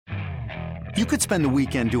You could spend the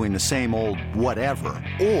weekend doing the same old whatever,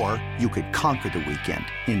 or you could conquer the weekend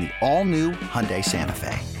in the all-new Hyundai Santa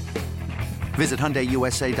Fe. Visit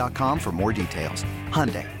HyundaiUSA.com for more details.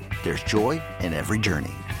 Hyundai, there's joy in every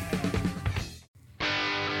journey.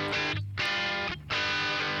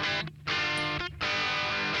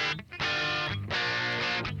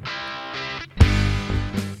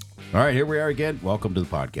 All right, here we are again. Welcome to the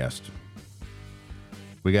podcast.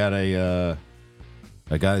 We got a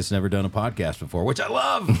guy that's never done a podcast before, which I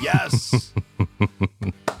love. Yes.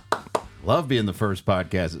 Love being the first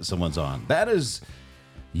podcast that someone's on. That is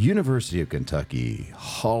University of Kentucky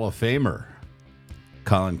Hall of Famer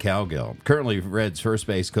Collin Cowgill, currently Red's first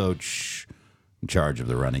base coach, in charge of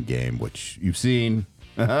the running game, which you've seen.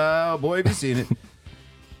 Oh, boy, have you seen it.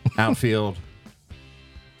 Outfield,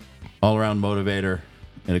 all-around motivator,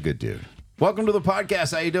 and a good dude. Welcome to the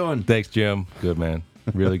podcast. How you doing? Thanks, Jim. Good, man.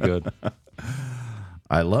 Really good.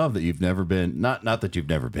 I love that you've never been, not that you've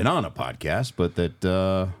never been on a podcast, but that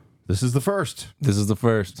this is the first. This is the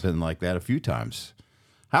first. It's been like that a few times.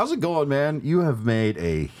 How's it going, man? You have made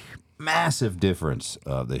a massive difference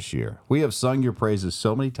this year. We have sung your praises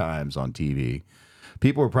so many times on TV.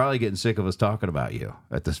 People are probably getting sick of us talking about you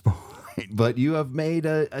at this point, but you have made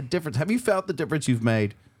a difference. Have you felt the difference you've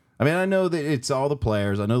made? I mean, I know that it's all the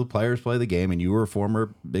players. I know the players play the game, and you were a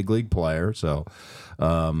former big league player, so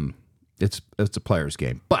it's a player's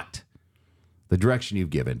game. But the direction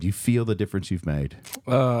you've given, do you feel the difference you've made?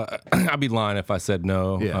 I'd be lying if I said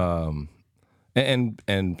no. Yeah.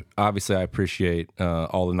 And obviously, I appreciate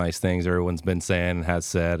all the nice things everyone's been saying and has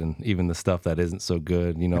said, and even the stuff that isn't so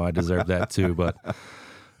good. You know, I deserve that too. But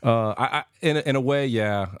in a way,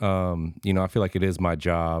 yeah. I feel like it is my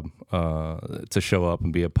job to show up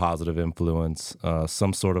and be a positive influence,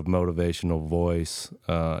 some sort of motivational voice.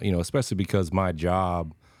 Especially because my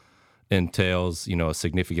job entails, a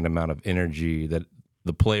significant amount of energy that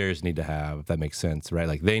the players need to have, if that makes sense, right?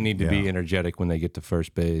 Like they need to be energetic when they get to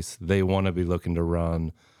first base. They want to be looking to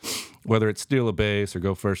run, whether it's steal a base or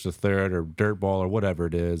go first to third or dirt ball or whatever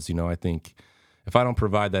it is. I think if I don't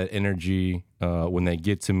provide that energy when they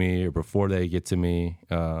get to me or before they get to me,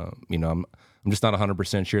 I'm just not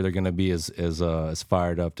 100% sure they're going to be as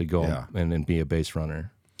fired up to go and be a base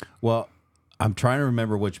runner. Well, I'm trying to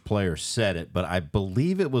remember which player said it, but I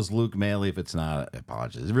believe it was Luke Maley. If it's not, I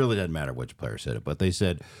apologize. It really doesn't matter which player said it, but they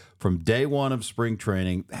said from day one of spring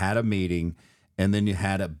training, had a meeting, and then you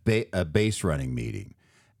had a base running meeting.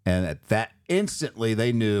 And at that instantly,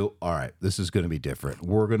 they knew, all right, this is going to be different.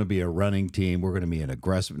 We're going to be a running team. We're going to be an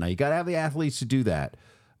aggressive. Now, you got to have the athletes to do that,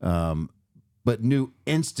 but knew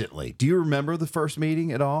instantly. Do you remember the first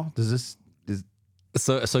meeting at all?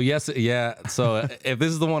 So yes, yeah. So if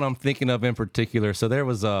this is the one I'm thinking of in particular, so there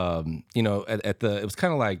was, it was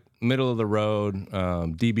kind of like middle of the road.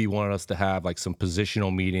 DB wanted us to have like some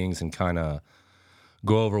positional meetings and kind of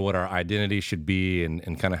go over what our identity should be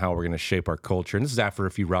and kind of how we're going to shape our culture. And this is after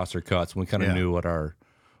a few roster cuts when we kind of knew what our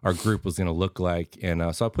group was going to look like.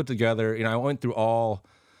 And so I put together,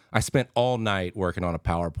 I spent all night working on a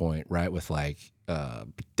PowerPoint, right, with like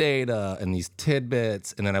data and these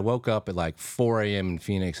tidbits. And then I woke up at like 4 a.m. in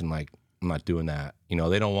Phoenix and like, I'm not doing that.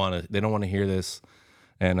 They don't want to hear this.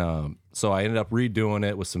 And so I ended up redoing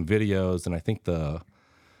it with some videos. And I think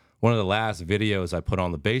one of the last videos I put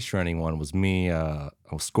on the base running one was me. I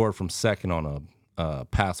was scored from second on a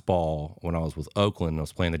pass ball when I was with Oakland. I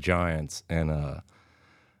was playing the Giants, and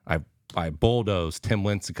I bulldozed Tim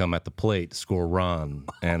Lincecum at the plate to score a run,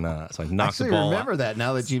 and so I knocked the ball. I remember that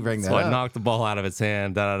now that you bring that up. So I knocked the ball out of its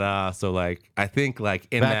hand. So like I think like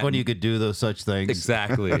in back that, when you could do those such things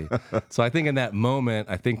exactly. So I think in that moment,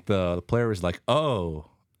 I think the player was like, oh,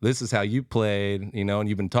 this is how you played, and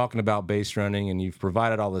you've been talking about base running and you've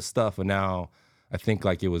provided all this stuff. And now I think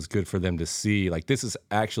like it was good for them to see, like, this is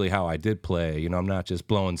actually how I did play. I'm not just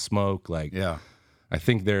blowing smoke. Like, I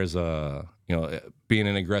think there's being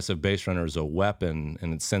an aggressive base runner is a weapon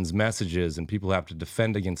and it sends messages and people have to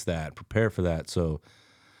defend against that, prepare for that. So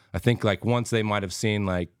I think like once they might've seen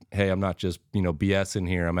like, hey, I'm not just, BSing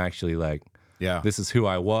here. I'm actually like, this is who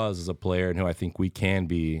I was as a player and who I think we can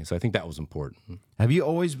be. So I think that was important. Have you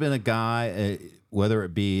always been a guy, whether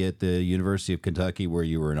it be at the University of Kentucky where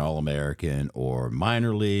you were an All-American or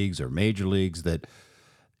minor leagues or major leagues, that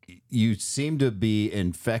you seem to be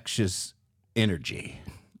infectious energy,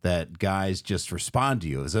 that guys just respond to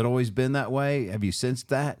you? Has it always been that way? Have you sensed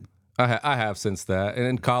that? I have sensed that. And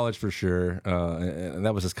in college for sure. And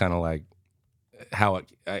that was just kind of like how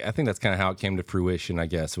I think that's kind of how it came to fruition, I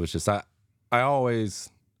guess. It was just, I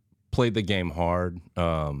always played the game hard.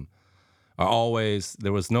 There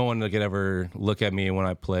was no one that could ever look at me when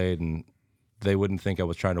I played and they wouldn't think I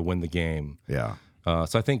was trying to win the game. Yeah.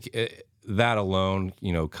 So I think that alone,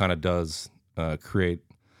 kind of does create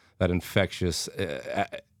that infectious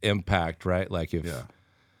impact, right? Like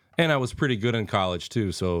and I was pretty good in college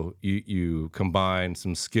too. So you combine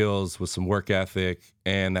some skills with some work ethic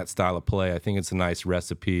and that style of play. I think it's a nice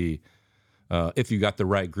recipe if you got the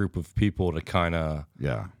right group of people to kind of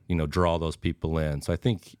draw those people in. So I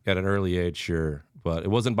think at an early age, sure. But it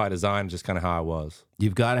wasn't by design, just kind of how I was.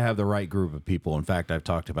 You've got to have the right group of people. In fact, I've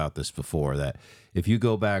talked about this before, that if you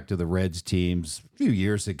go back to the Reds teams a few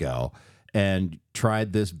years ago and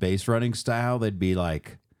tried this base running style, they'd be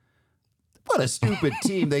like, what a stupid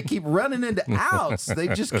team. They keep running into outs. They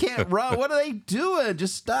just can't run. What are they doing?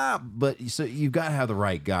 Just stop. But so you've got to have the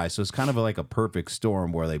right guy. So it's kind of like a perfect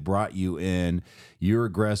storm where they brought you in, your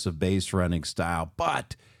aggressive base running style,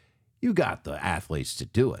 but you got the athletes to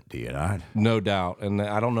do it, do you not? No doubt. And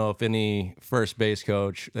I don't know if any first base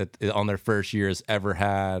coach that on their first year has ever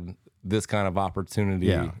had this kind of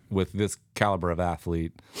opportunity with this caliber of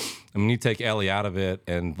athlete. I mean, you take Ellie out of it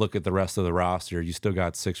and look at the rest of the roster, you still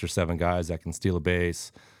got 6 or 7 guys that can steal a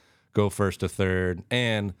base, go first to third.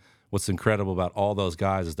 And what's incredible about all those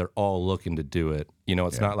guys is they're all looking to do it.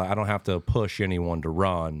 It's not like I don't have to push anyone to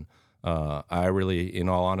run. I really, in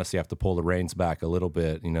all honesty, have to pull the reins back a little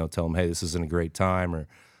bit, tell them, hey, this isn't a great time, or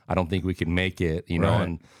I don't think we can make it,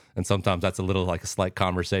 Right. and sometimes that's a little like a slight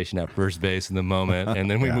conversation at first base in the moment, and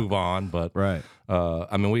then we move on. But Right.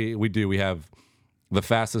 I mean, we have the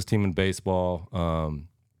fastest team in baseball,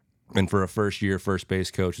 and for a first year first base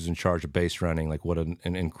coach who's in charge of base running, like what an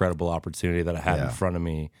incredible opportunity that I had in front of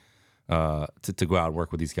me to go out and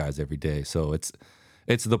work with these guys every day. So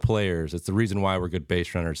it's the players. It's the reason why we're good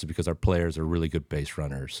base runners, is because our players are really good base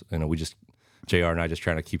runners. JR and I just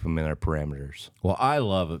trying to keep them in our parameters. Well, I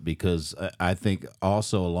love it because I think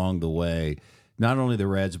also along the way, not only the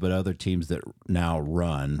Reds, but other teams that now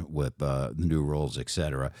run with new rules, et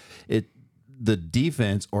cetera, the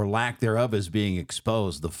defense or lack thereof is being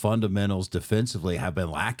exposed. The fundamentals defensively have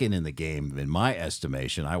been lacking in the game, in my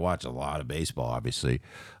estimation. I watch a lot of baseball, obviously.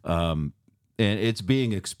 And it's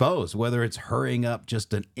being exposed, whether it's hurrying up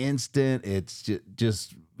just an instant, it's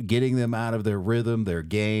just getting them out of their rhythm, their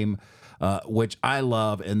game, which I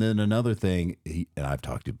love. And then another thing, and I've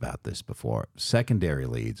talked about this before, secondary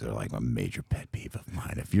leads are like a major pet peeve of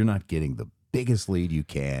mine. If you're not getting the biggest lead you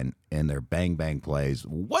can and they're bang, bang plays,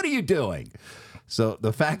 what are you doing? So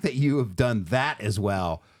the fact that you have done that as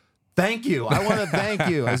well, thank you. I want to thank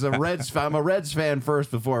you. I'm a Reds fan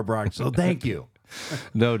first before Brock, so thank you.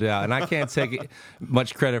 No doubt. And I can't take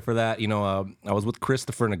much credit for that. I was with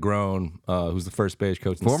Christopher Negron, who's the first base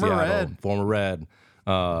coach in Seattle. Former Red.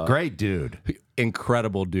 Great dude.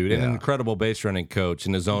 Incredible dude. And an incredible base running coach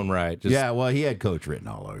in his own right. Well, he had coach written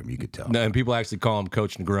all over him. You could tell. No, and people actually call him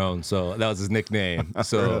Coach Negron, so that was his nickname.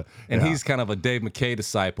 So, and he's kind of a Dave McKay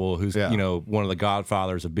disciple who's, one of the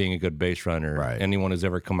godfathers of being a good base runner. Right. Anyone who's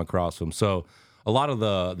ever come across him. So a lot of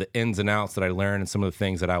the ins and outs that I learned and some of the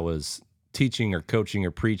things that I was teaching or coaching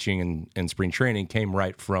or preaching in spring training came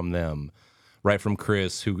right from them, right from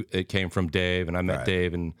Chris, who it came from Dave, and I met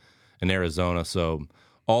Dave in Arizona. So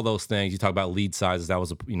all those things, you talk about lead sizes, that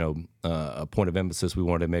was a point of emphasis we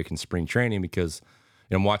wanted to make in spring training, because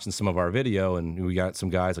I'm watching some of our video and we got some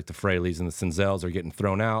guys like the Fraley's and the Cinzels are getting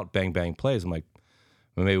thrown out, bang, bang plays. I'm like,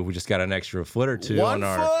 well, maybe we just got an extra foot or two on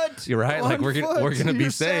our foot. You're right. One like we're gonna be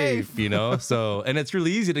safe, safe. So, and it's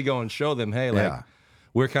really easy to go and show them, hey, like,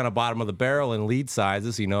 we're kind of bottom of the barrel in lead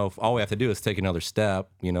sizes. If all we have to do is take another step,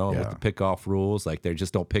 with the pick-off rules, like they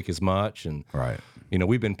just don't pick as much. And,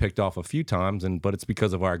 we've been picked off a few times, but it's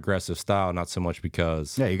because of our aggressive style, not so much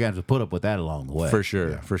because... Yeah, you're going to have to put up with that along the way. For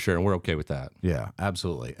sure. And we're okay with that. Yeah,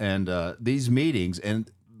 absolutely. And these meetings,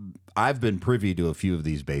 and I've been privy to a few of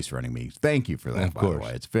these base running meetings. Thank you for that, of course.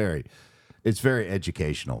 The way. It's very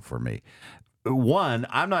educational for me. One,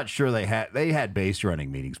 I'm not sure they had base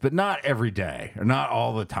running meetings, but not every day or not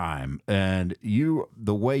all the time. And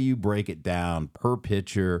the way you break it down per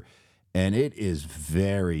pitcher, and it is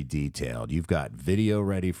very detailed. You've got video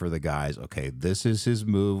ready for the guys. Okay, this is his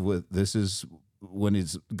move. This is when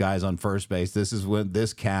his guy's on first base. This is when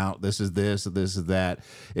this count. This is this. This is that.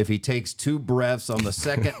 If he takes 2 breaths on the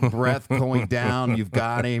second breath going down, you've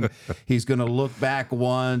got him. He's going to look back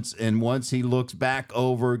once, and once he looks back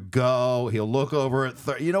over, go. He'll look over at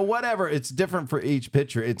third. Whatever. It's different for each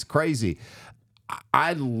pitcher. It's crazy.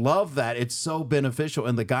 I love that. It's so beneficial,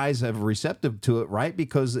 and the guys have receptive to it, right?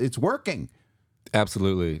 Because it's working.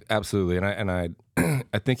 Absolutely, and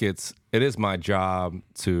I think it is my job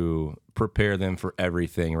to prepare them for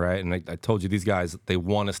everything, right? And I told you, these guys, they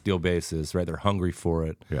want to steal bases, right? They're hungry for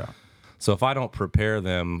it. Yeah. So if I don't prepare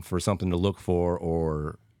them for something to look for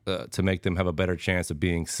or to make them have a better chance of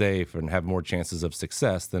being safe and have more chances of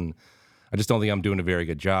success, then I just don't think I'm doing a very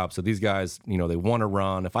good job. So these guys, they want to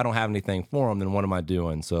run. If I don't have anything for them, then what am I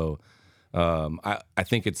doing? So I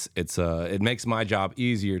think it makes my job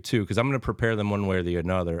easier too, because I'm going to prepare them one way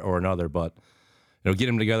or another. But get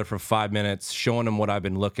them together for 5 minutes, showing them what I've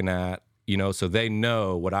been looking at, so they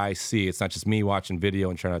know what I see. It's not just me watching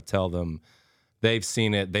video and trying to tell them. They've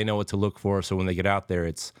seen it. They know what to look for. So when they get out there,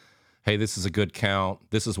 it's, hey, this is a good count.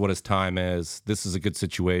 This is what his time is. This is a good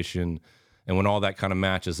situation. And when all that kind of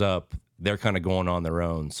matches up, they're kind of going on their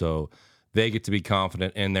own. So they get to be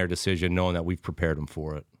confident in their decision, knowing that we've prepared them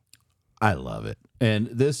for it. I love it. And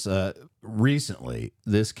this recently,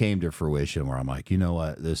 this came to fruition where I'm like, you know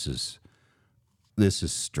what? This is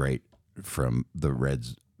straight from the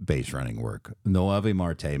Reds base running work. Noelvi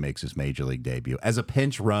Marte makes his major league debut as a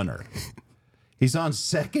pinch runner. He's on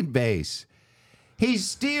second base. He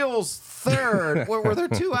steals third. Were there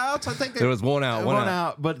 2 outs? I think there was one out. One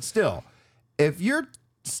out. But still, if you're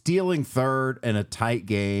stealing third in a tight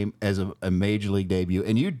game as a major league debut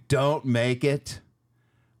and you don't make it,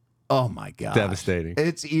 oh my God. Devastating.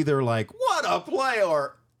 It's either like, what a play,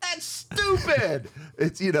 or that's stupid.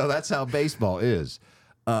 It's, that's how baseball is.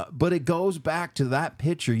 But it goes back to that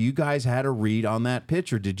pitcher. You guys had a read on that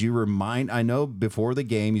pitcher. Did you I know before the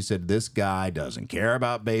game you said, this guy doesn't care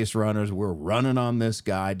about base runners. We're running on this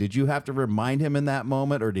guy. Did you have to remind him in that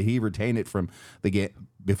moment, or did he retain it from the game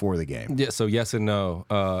before the game? Yeah, so yes and no.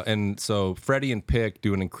 And so Freddie and Pick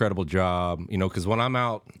do an incredible job, because when I'm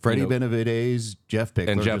out... Freddie Benavides, Jeff Pickler.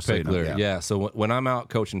 And Jeff Pickler, yeah. So when I'm out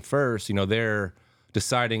coaching first, they're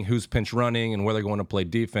deciding who's pinch running and where they're going to play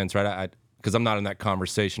defense, right? Because I'm not in that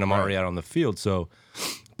conversation. I'm already out on the field. So,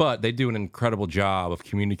 but they do an incredible job of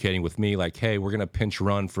communicating with me, like, hey, we're going to pinch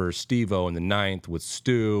run for Steve-O in the 9th with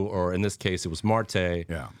Stu, or in this case, it was Marte.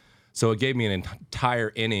 Yeah. So it gave me an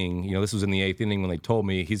entire inning. This was in the 8th inning when they told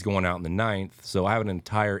me he's going out in the 9th. So I have an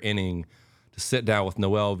entire inning to sit down with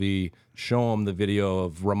Noelvi, show him the video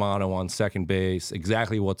of Romano on second base,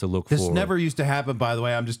 exactly what to look for. This never used to happen, by the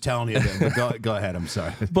way. I'm just telling you. But go ahead. I'm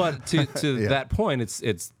sorry. But to that point,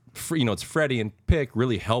 it's Freddie and Pick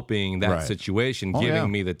really helping that situation,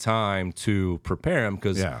 giving me the time to prepare him,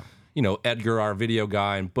 because Edgar, our video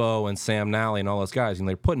guy, and Bo and Sam Nally and all those guys,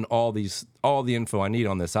 they're putting all the info I need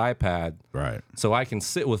on this iPad, right? So I can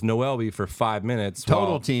sit with Noelvi for 5 minutes.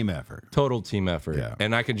 Total team effort, yeah.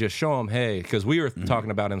 And I can just show him, hey, because we were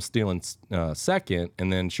talking about him stealing second,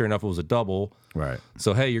 and then sure enough it was a double, right?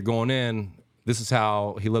 So hey, you're going in. This is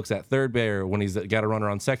how he looks at third base, or when he's got a runner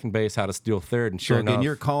on second base, how to steal third. And sure enough,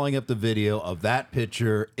 you're calling up the video of that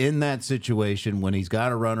pitcher in that situation when he's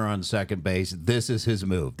got a runner on second base. This is his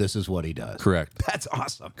move. This is what he does. Correct. That's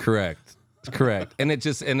awesome. Correct. And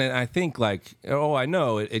then I think I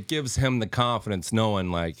know it gives him the confidence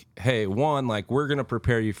knowing hey, one, we're going to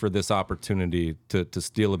prepare you for this opportunity to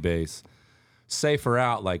steal a base. Safer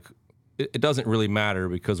out, it doesn't really matter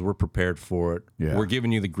because we're prepared for it. Yeah. We're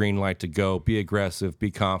giving you the green light to go. Be aggressive.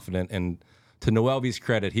 Be confident. And to Noelvi's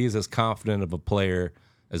credit, he's as confident of a player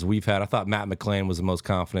as we've had. I thought Matt McClain was the most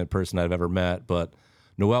confident person I've ever met, but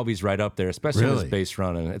Noelvi's right up there, especially in his base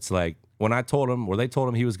running. It's like when they told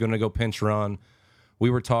him he was going to go pinch run,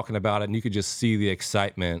 we were talking about it, and you could just see the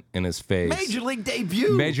excitement in his face. Major league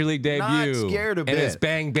debut. Not scared a bit. And it's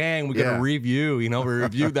bang, bang. We're going to review. We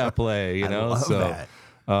reviewed that play. I love that.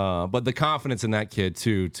 But the confidence in that kid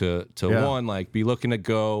too, to one, be looking to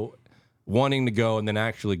go, wanting to go, and then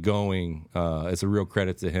actually going, is a real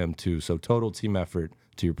credit to him too. So total team effort,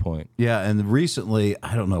 to your point. Yeah, and recently,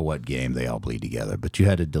 I don't know what game they all bleed together, but you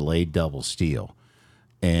had a delayed double steal,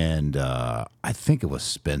 and I think it was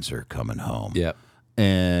Spencer coming home. Yep.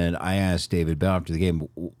 And I asked David Bell after the game,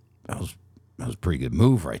 that was a pretty good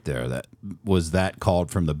move right there. That called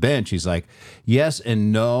from the bench? He's like, yes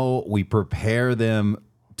and no. We prepare them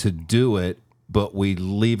to do it, but we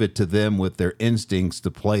leave it to them with their instincts to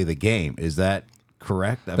play the game. Is that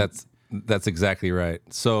correct? That's exactly right.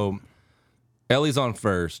 So Ellie's on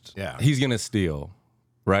first. Yeah. He's going to steal,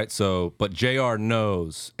 right? So, but JR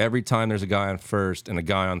knows every time there's a guy on first and a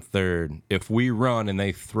guy on third, if we run and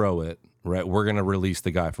they throw it, right, we're going to release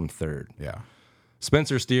the guy from third. Yeah.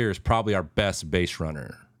 Spencer Steer is probably our best base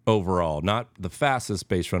runner overall. Not the fastest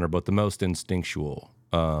base runner, but the most instinctual.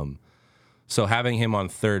 So having him on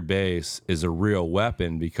third base is a real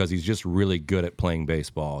weapon because he's just really good at playing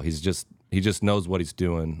baseball. He just knows what he's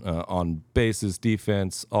doing on bases,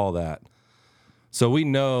 defense, all that. So we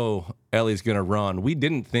know Ellie's going to run. We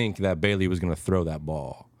didn't think that Bailey was going to throw that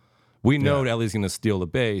ball. We know Ellie's going to steal the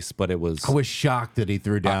base, but it was... I was shocked that he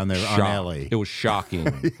threw down there on Ellie. It was shocking.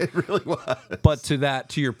 It really was. But to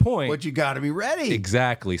your point... But you got to be ready.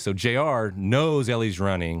 Exactly. So JR knows Ellie's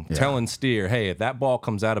running, telling Steer, hey, if that ball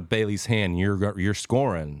comes out of Bailey's hand, you're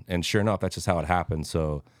scoring. And sure enough, that's just how it happened.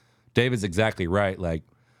 So David's exactly right. Like,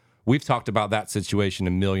 we've talked about that situation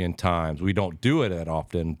a million times. We don't do it that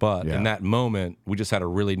often, but in that moment, we just had a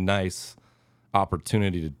really nice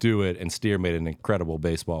opportunity to do it, and Steer made an incredible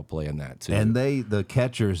baseball play in that too. And the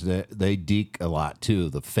catchers, they deke a lot too,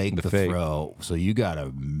 the fake throw. So you got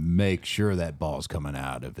to make sure that ball's coming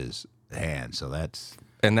out of his hand. So that's...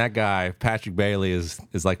 And that guy, Patrick Bailey, is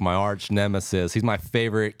like my arch nemesis. He's my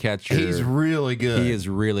favorite catcher. He's really good. He is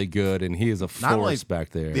really good, and he is a force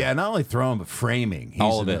back there. Yeah, not only throwing, but framing.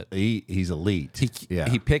 All of it. He's elite.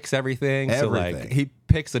 He picks everything. So, like, he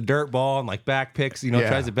picks a dirt ball and, like, back picks,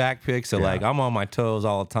 tries to back pick. So, like, I'm on my toes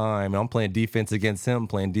all the time. I'm playing defense against him,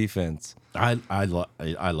 playing defense. I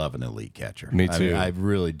love an elite catcher. Me too. I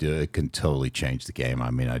really do. It can totally change the game.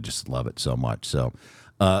 I mean, I just love it so much. So,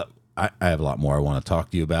 I have a lot more I want to talk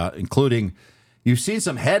to you about, including you've seen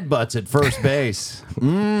some headbutts at first base.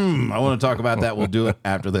 I want to talk about that. We'll do it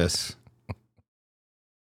after this.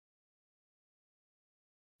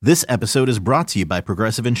 This episode is brought to you by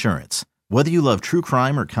Progressive Insurance. Whether you love true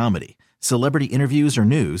crime or comedy, celebrity interviews or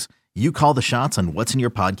news, you call the shots on what's in your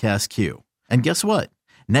podcast queue. And guess what?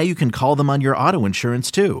 Now you can call them on your auto insurance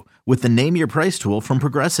too with the Name Your Price tool from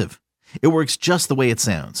Progressive. It works just the way it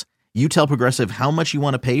sounds. You tell Progressive how much you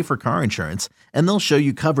want to pay for car insurance, and they'll show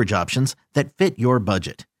you coverage options that fit your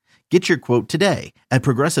budget. Get your quote today at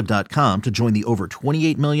Progressive.com to join the over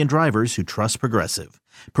 28 million drivers who trust Progressive.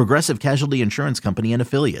 Progressive Casualty Insurance Company and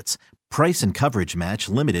Affiliates. Price and coverage match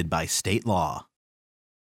limited by state law.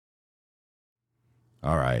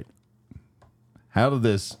 All right. How did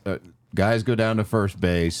this guys go down to first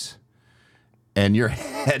base, and you're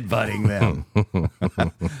headbutting them?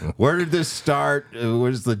 Where did this start?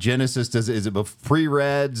 Where's the genesis? Is it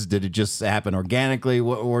pre-Reds? Did it just happen organically?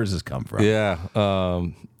 Where does this come from? Yeah,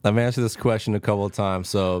 I've answered this question a couple of times,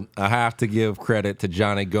 so I have to give credit to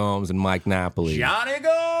Johnny Gomes and Mike Napoli. Johnny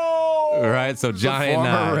Gomes! Right, so Johnny and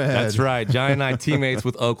I, that's right. Johnny and I teammates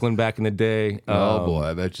with Oakland back in the day. Oh boy,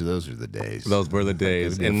 I bet you those are the days. Those were the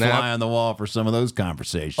days. And fly on the wall for some of those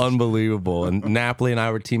conversations. Unbelievable. And Napoli and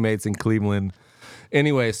I were teammates in Cleveland.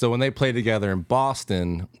 Anyway, so when they played together in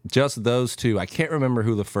Boston, just those two, I can't remember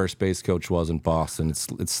who the first base coach was in Boston.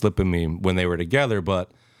 It's slipping me when they were together, but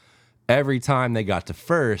every time they got to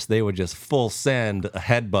first, they would just full send a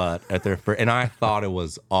headbutt at their first, and I thought it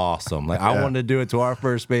was awesome. Like, I wanted to do it to our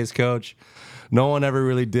first base coach. No one ever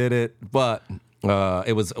really did it, but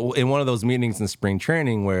it was in one of those meetings in spring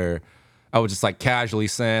training where I was just like casually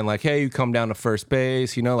saying, like, hey, you come down to first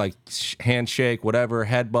base, like handshake, whatever,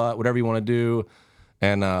 headbutt, whatever you want to do.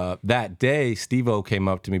 And that day, Steve-O came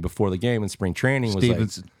up to me before the game in spring training.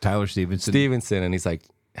 Tyler Stevenson. And he's like,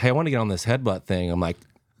 hey, I want to get on this headbutt thing. I'm like,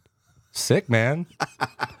 sick, man.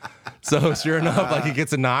 So sure enough, like, he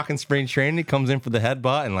gets a knock in spring training. He comes in for the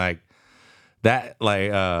headbutt, and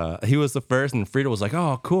he was the first, and Friedel was like,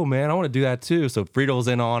 oh, cool, man, I want to do that too. So Friedel's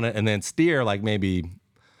in on it, and then Steer, like maybe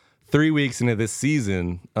 3 weeks into this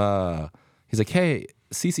season, he's like, hey,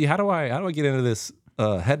 Cece, how do I get into this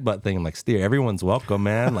headbutt thing? I'm like, Steer, everyone's welcome,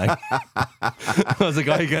 man. Like, I was like,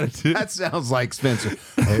 all you gotta do. That sounds like Spencer.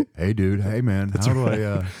 Hey, dude. Hey, man. How do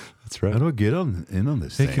I? That's right. How do I get in on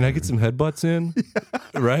this? Hey, thing? Can I get some headbutts in?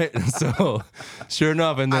 Right. So, sure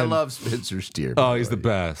enough, and then I love Spencer Steer. Oh, he's the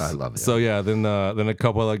best. I love it. So yeah, then a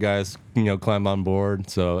couple other guys, climbed on board.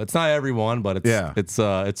 So it's not everyone, but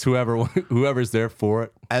it's whoever's there for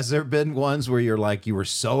it. Has there been ones where you were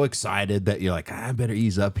so excited that you're like, I better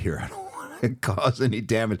ease up here. I don't want to cause any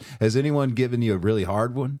damage. Has anyone given you a really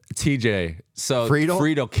hard one? TJ. So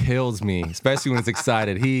Friedel kills me, especially when it's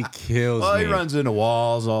excited. He kills me. Well, he runs into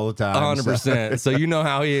walls all the time. 100%. So you know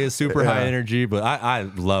how he is, super high energy, but I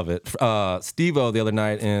love it. Steve-O the other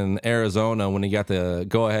night in Arizona, when he got the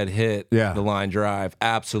go-ahead hit, the line drive,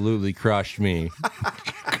 absolutely crushed me.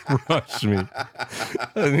 Crushed me.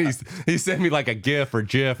 And he sent me like a GIF or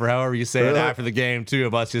however you say it after the game too,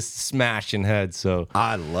 of us just smashing heads. So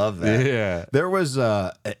I love that. Yeah. There was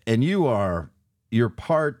and you're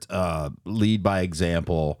part lead by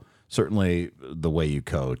example. Certainly the way you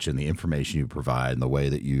coach and the information you provide and the way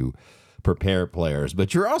that you prepare players,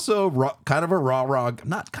 but you're also kind of a rah-rah,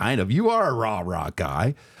 not kind of, you are a rah-rah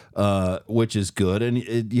guy, which is good. And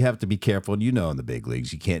you have to be careful. And in the big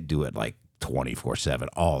leagues, you can't do it like 24/7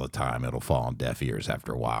 all the time. It'll fall on deaf ears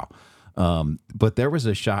after a while. But there was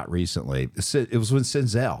a shot recently. It was when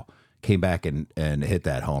Senzel came back and hit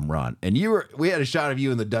that home run. And we had a shot of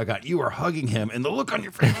you in the dugout. You were hugging him, and the look on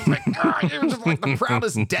your face was like, you were just like the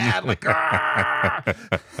proudest dad, like,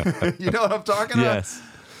 you know what I'm talking about? Yes.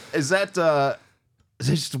 Is that is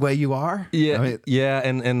this just the way you are? Yeah,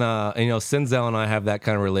 I mean, and Senzel and I have that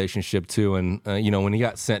kind of relationship too. And when he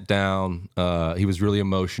got sent down, he was really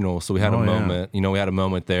emotional. So we had a moment. We had a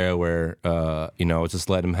moment there where just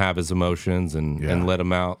let him have his emotions and let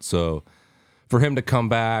him out. So for him to come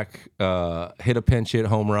back, hit a pinch hit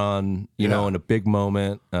home run, in a big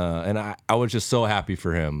moment, and I was just so happy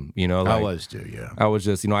for him. I was too. Yeah, I was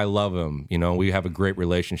just I love him. We have a great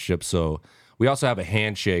relationship. So we also have a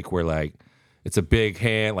handshake where like. It's a big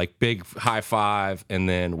hand, like big high five, and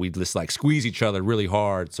then we just like squeeze each other really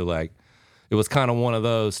hard. So like, it was kind of one of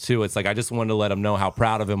those too. It's like I just wanted to let him know how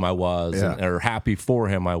proud of him I was, or happy for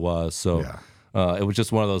him I was. So it was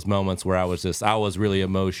just one of those moments where I was really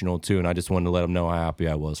emotional too, and I just wanted to let him know how happy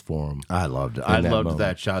I was for him. I loved it. I loved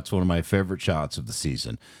that shot. It's one of my favorite shots of the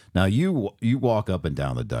season. Now you walk up and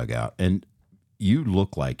down the dugout, and you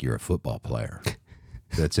look like you're a football player.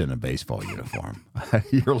 That's in a baseball uniform.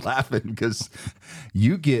 You're laughing because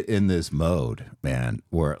you get in this mode, man,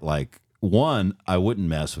 where like, one, I wouldn't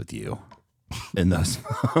mess with you in those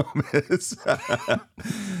moments.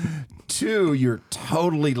 Two, you're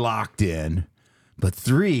totally locked in. But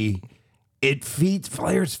three, it feeds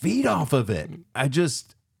players' feet off of it.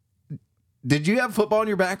 Did you have football in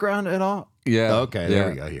your background at all? Yeah. Okay, there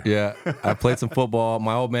we go. Here. Yeah. I played some football.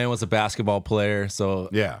 My old man was a basketball player. So,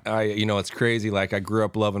 it's crazy. Like, I grew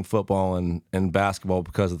up loving football and basketball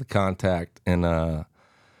because of the contact. And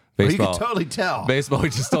baseball. You can totally tell. Baseball, we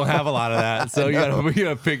just don't have a lot of that. So, you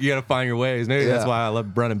gotta find your ways. Maybe that's why I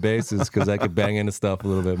love running bases, because I could bang into stuff a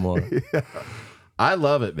little bit more. Yeah. I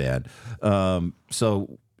love it, man.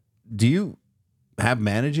 So, do you have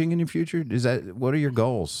managing in your future? What are your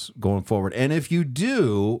goals going forward? And if you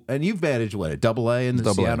do, and you've managed a AA in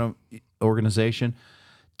the Seattle organization,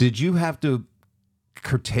 did you have to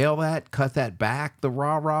curtail that, cut that back, the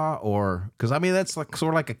rah-rah, or because that's like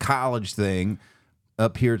sort of like a college thing.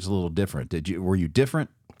 Up here it's a little different. Were you different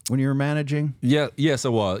when you were managing? Yeah, yes, I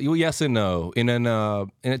was. Yes and no. And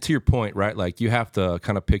then to your point, right? Like, you have to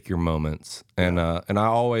kind of pick your moments. And I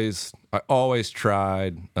always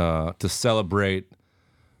tried to celebrate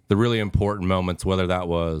the really important moments, whether that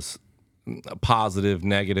was positive,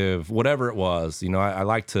 negative, whatever it was. I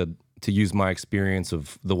like to use my experience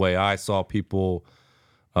of the way I saw people,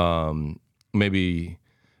 maybe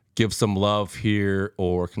give some love here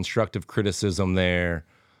or constructive criticism there.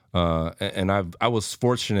 And I was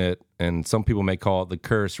fortunate, and some people may call it the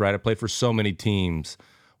curse, right? I played for so many teams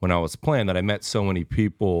when I was playing that I met so many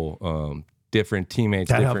people, different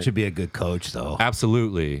teammates. That helps you be a good coach, though.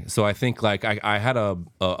 Absolutely. So I think like I had a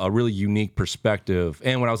really unique perspective.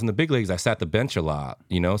 And when I was in the big leagues, I sat the bench a lot,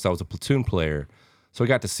 so I was a platoon player. So I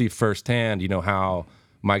got to see firsthand, how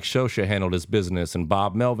Mike Shosha handled his business, and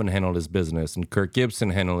Bob Melvin handled his business, and Kirk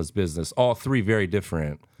Gibson handled his business. All three very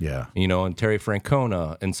different. Yeah. And Terry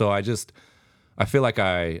Francona. And so I feel like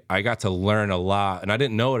I got to learn a lot, and I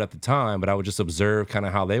didn't know it at the time, but I would just observe kind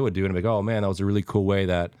of how they would do it and be like, oh man, that was a really cool way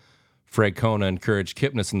that Francona encouraged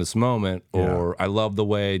Kipnis in this moment. Or I love the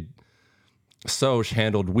way Soch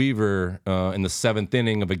handled Weaver in the seventh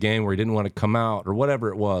inning of a game where he didn't want to come out, or whatever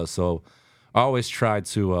it was. So I always tried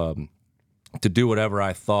to do whatever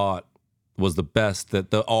I thought was the best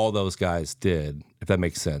that all those guys did, if that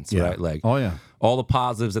makes sense, right? Like, all the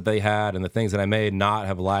positives that they had and the things that I may not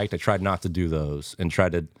have liked, I tried not to do those and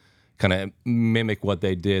tried to kind of mimic what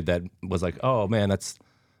they did. That was like, oh man, that's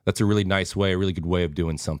a really nice way, a really good way of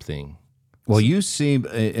doing something. Well, you seem,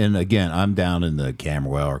 and again, I'm down in the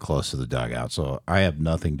camera well or close to the dugout, so I have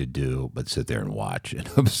nothing to do but sit there and watch and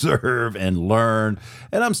observe and learn.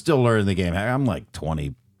 And I'm still learning the game. I'm like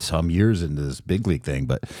 20 some years into this big league thing,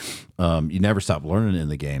 but you never stop learning in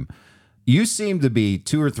the game. You seem to be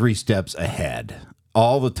 2 or 3 steps ahead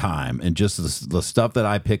all the time, and just the stuff that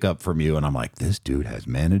I pick up from you, and I'm like, this dude has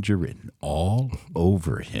manager written all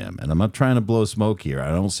over him. And I'm not trying to blow smoke here. I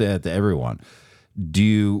don't say that to everyone.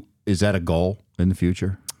 Is that a goal in the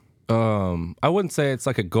future? I wouldn't say it's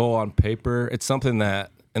like a goal on paper. It's something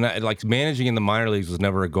that, like managing in the minor leagues was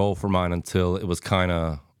never a goal for mine until it was kind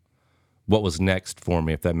of what was next for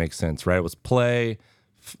me, if that makes sense, right? It was play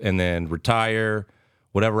and then retire,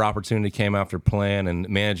 whatever opportunity came after playing, and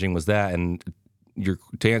managing was that. And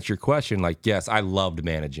to answer your question, like, yes, I loved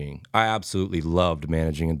managing. I absolutely loved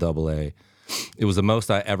managing in AA. It was the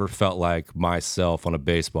most I ever felt like myself on a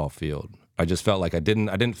baseball field. I just felt like I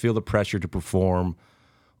didn't feel the pressure to perform.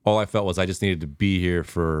 All I felt was I just needed to be here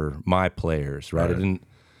for my players, right?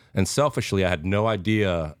 And selfishly, I had no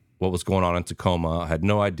idea what was going on in Tacoma. I had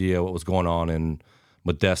no idea what was going on in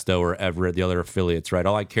Modesto or Everett, the other affiliates, right?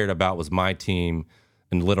 All I cared about was my team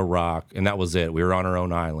in Little Rock, and that was it. We were on our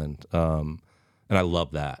own island, and I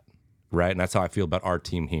love that, right? And that's how I feel about our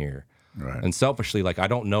team here. Right. And selfishly, like, I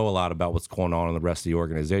don't know a lot about what's going on in the rest of the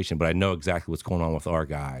organization, but I know exactly what's going on with our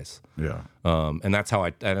guys. Yeah. And that's how I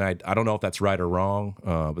don't know if that's right or wrong,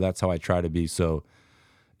 but that's how I try to be. So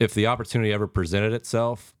if the opportunity ever presented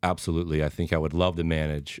itself, absolutely, I think I would love to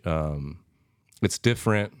manage. It's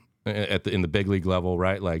different in the big league level,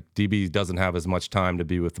 right? Like, DB doesn't have as much time to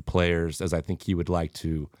be with the players as I think he would like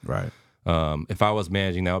to. Right. If I was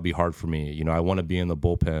managing, that would be hard for me. You know, I want to be in the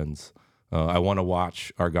bullpens. I want to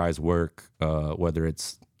watch our guys work, whether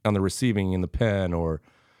it's on the receiving in the pen or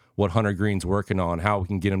what Hunter Green's working on, how we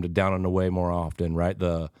can get him to down and away more often, right?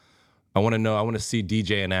 I want to see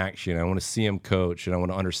DJ in action. I want to see him coach, and I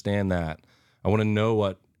want to understand that. I want to know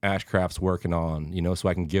what Ashcraft's working on, you know, so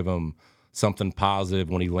I can give him something positive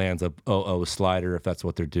when he lands a slider, if that's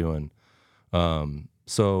what they're doing.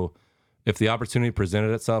 So if the opportunity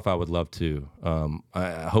presented itself, I would love to.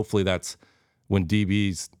 Hopefully that's when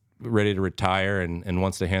DB's ready to retire and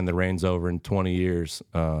wants to hand the reins over in 20 years.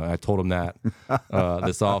 I told him that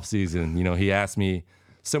this offseason. You know, he asked me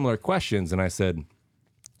similar questions, and I said,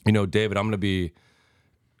 you know, David, I'm going to be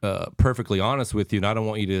perfectly honest with you, and I don't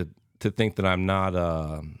want you to think that I'm not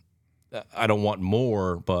I don't want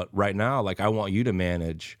more, but right now, like, I want you to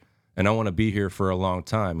manage, and I want to be here for a long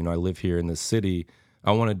time. You know, I live here in this city.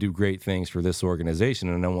 I want to do great things for this organization,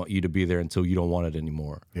 and I want you to be there until you don't want it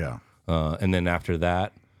anymore. Yeah. And then after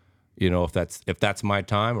that, you know, if that's my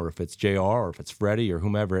time, or if it's JR, or if it's Freddie, or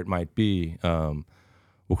whomever it might be,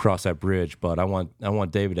 we'll cross that bridge. But I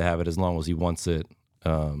want David to have it as long as he wants it.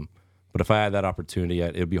 But if I had that opportunity,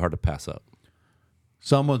 it'd be hard to pass up.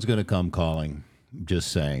 Someone's going to come calling,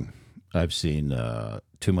 just saying. I've seen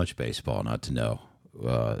too much baseball not to know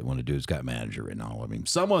when a dude's got manager and all. I mean,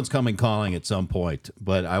 someone's coming calling at some point,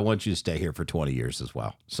 but I want you to stay here for 20 years as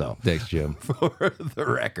well. So Thanks, Jim. For the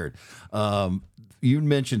record, you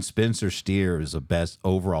mentioned Spencer Steer is the best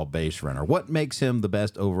overall base runner. What makes him the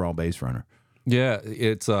best overall base runner? Yeah,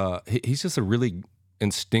 it's he's just a really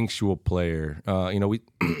instinctual player. You know,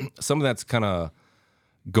 some of that's kind of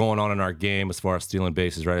going on in our game as far as stealing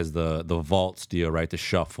bases, right? Is the vault steal, right? The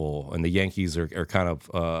shuffle, and the Yankees are kind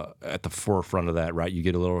of at the forefront of that, right? You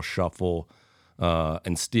get a little shuffle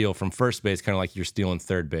and steal from first base, kind of like you're stealing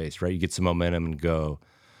third base, right? You get some momentum and go.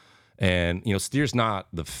 And, you know, Steer's not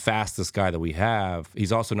the fastest guy that we have.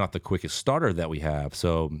 He's also not the quickest starter that we have.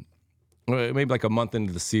 So maybe like a month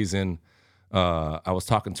into the season, I was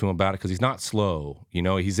talking to him about it because he's not slow. You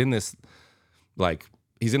know, he's in this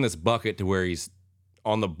bucket to where he's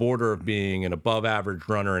on the border of being an above average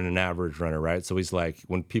runner and an average runner, right? So he's like,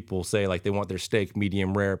 when people say like they want their steak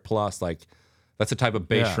medium rare plus, like that's the type of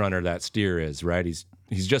base runner that Steer is, right? He's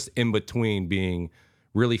just in between being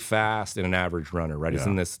really fast and an average runner, right? He's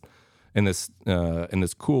in this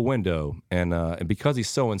cool window, and because he's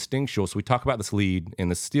so instinctual, so we talk about this lead in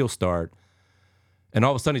the steal start, and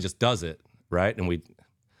all of a sudden he just does it, right? And we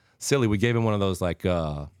gave him one of those like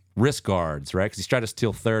wrist guards, right? Because he's tried to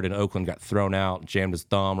steal third, and Oakland got thrown out, jammed his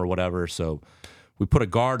thumb or whatever. So we put a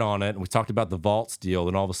guard on it, and we talked about the vault steal.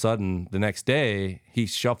 And all of a sudden, the next day, he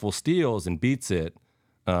shuffles steals and beats it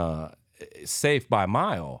safe by a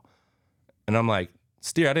mile. And I'm like,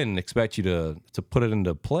 Steer, I didn't expect you to put it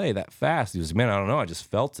into play that fast. He was, man, I don't know, I just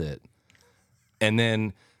felt it. And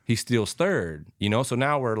then he steals third, you know? So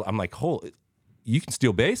now I'm like, holy, you can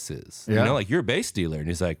steal bases, you know? Like, you're a base stealer. And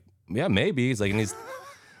he's like, yeah, maybe. He's like, and he's,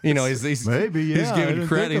 you know, he's maybe, yeah, he's giving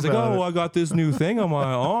credit. He's like, oh, I got this new thing on my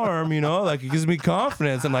arm, you know, like it gives me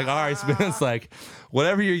confidence. I'm like, all right, Spence, like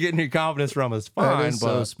whatever you're getting your confidence from is fine. That is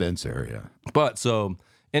so Spencer, yeah. But so,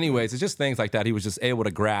 anyways, it's just things like that. He was just able to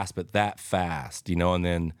grasp it that fast, you know. And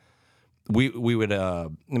then we would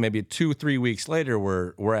maybe 2-3 weeks later,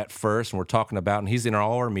 we're at first and we're talking about, and he's in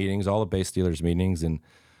all our meetings, all the base stealers meetings, and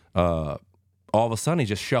all of a sudden he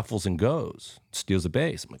just shuffles and goes, steals a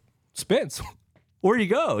base. I'm like, Spence, where'd you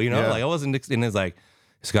go? You know, like I wasn't, and it's like,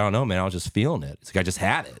 he's like, I don't know, man, I was just feeling it. It's like, I just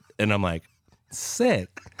had it. And I'm like, sick.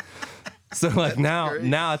 So like now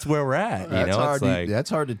that's where we're at. You know, hard. It's like, That's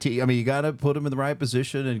hard to teach. I mean, you got to put him in the right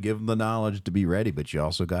position and give him the knowledge to be ready, but you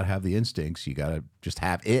also got to have the instincts. You got to just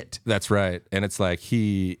have it. That's right. And it's like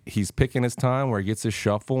he's picking his time where he gets his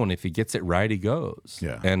shuffle, and if he gets it right, he goes.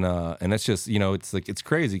 Yeah. And it's just, you know, it's like, it's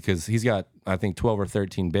crazy because he's got, I think, 12 or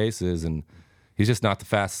 13 bases, and he's just not the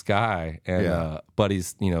fastest guy. And but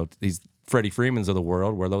he's, you know, he's Freddie Freemans of the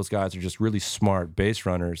world, where those guys are just really smart base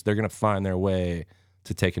runners. They're going to find their way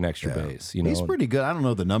to take an extra base. You know, he's pretty good. I don't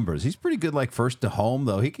know the numbers. He's pretty good, like first to home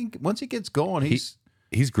though. He can once he gets going.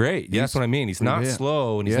 He's great. Yeah, that's what I mean. He's not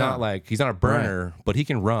slow, and he's not a burner, but he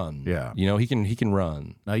can run. Yeah, you know, he can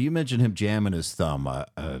run. Now you mentioned him jamming his thumb.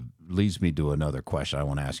 Leads me to another question I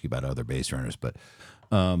want to ask you about other base runners, but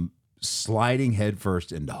sliding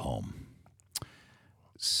headfirst into home.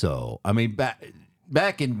 So I mean,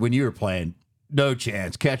 back in when you were playing, no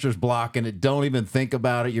chance. Catcher's blocking it. Don't even think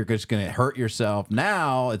about it. You're just going to hurt yourself.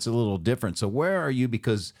 Now it's a little different. So where are you?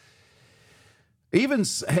 Because even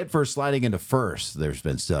headfirst sliding into first, there's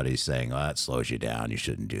been studies saying, that slows you down. You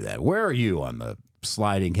shouldn't do that. Where are you on the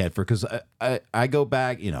sliding headfirst? Because I go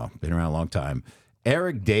back, been around a long time.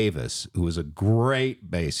 Eric Davis, who was a great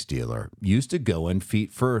base stealer, used to go in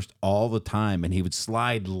feet first all the time, and he would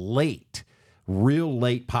slide late, real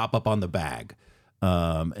late, pop up on the bag,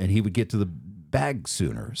 and he would get to the bag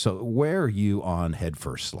sooner. So where are you on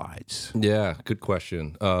headfirst slides? Yeah, good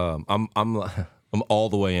question. I'm all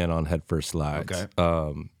the way in on headfirst slides.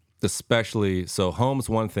 Okay. Especially, so home's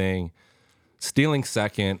one thing. Stealing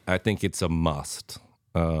second, I think it's a must.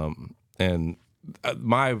 And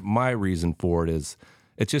my reason for it is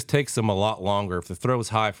it just takes them a lot longer. If the throw's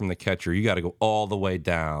high from the catcher, you got to go all the way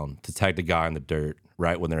down to tag the guy in the dirt,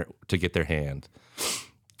 right, to get their hand.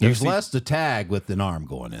 There's less to tag with an arm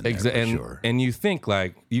going in there, for sure. And you think,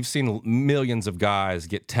 like, you've seen millions of guys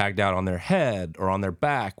get tagged out on their head or on their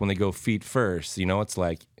back when they go feet first. You know, it's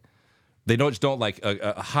like they don't like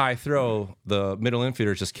a high throw, the middle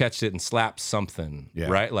infielder just catches it and slaps something,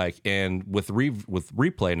 right? Like, and with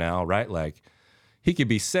replay now, right, like, he could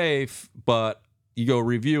be safe, but you go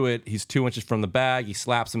review it, he's 2 inches from the bag, he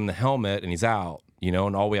slaps him in the helmet, and he's out,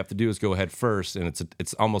 and all we have to do is go head first, and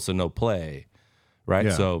it's almost a no play. Right.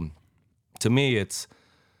 Yeah. So to me,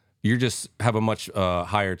 you just have a much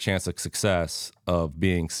higher chance of success of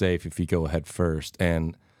being safe if you go ahead first.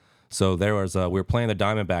 And so there was, we were playing the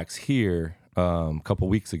Diamondbacks here a couple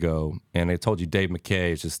weeks ago, and I told you Dave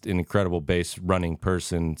McKay is just an incredible base running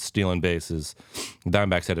person, stealing bases. The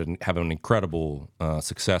Diamondbacks have an incredible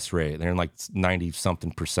success rate. They're in like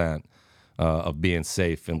 90-something% of being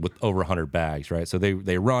safe and with over 100 bags. Right. So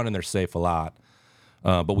they run and they're safe a lot.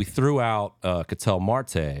 But we threw out Ketel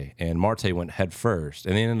Marte, and Marte went head first,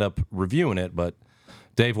 and they ended up reviewing it. But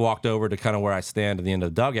Dave walked over to kind of where I stand at the end of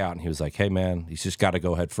the dugout, and he was like, "Hey, man, you just got to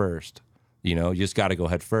go head first. You just got to go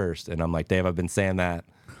head first." And I'm like, "Dave, I've been saying that,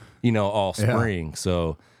 all spring." Yeah.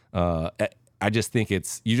 So I just think you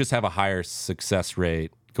just have a higher success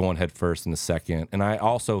rate going head first in the second. And I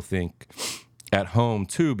also think at home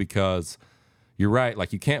too, because you're right,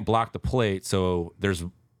 like you can't block the plate, so there's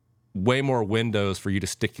way more windows for you to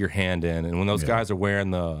stick your hand in. And when those guys are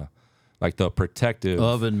wearing the protective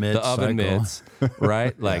oven mitts,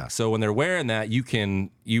 right? Like, so when they're wearing that,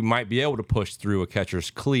 you might be able to push through a catcher's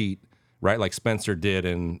cleat, right? Like Spencer did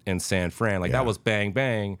in San Fran. Like that was bang,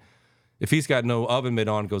 bang. If he's got no oven mitt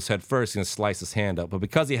on, goes head first, he's going to slice his hand up. But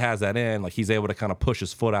because he has that in, like he's able to kind of push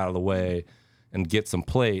his foot out of the way and get some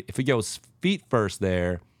plate. If he goes feet first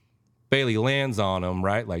there, Bailey lands on him,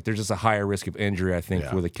 right? Like there's just a higher risk of injury, I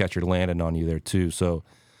think, with a catcher landing on you there too. So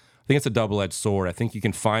I think it's a double-edged sword. I think you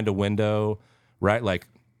can find a window, right? Like,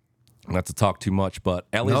 not to talk too much,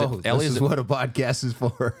 but this is what a podcast is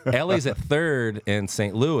for. Ellie's at third in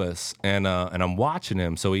St. Louis, and I'm watching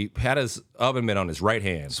him. So he had his oven mitt on his right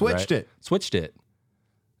hand. Switched it.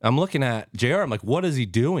 I'm looking at JR. I'm like, what is he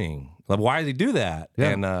doing? Like, why does he do that?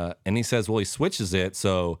 Yeah. And he says, well, he switches it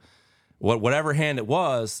so whatever hand it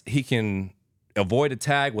was, he can avoid a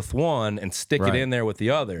tag with one and stick it in there with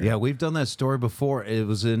the other. Yeah, we've done that story before. It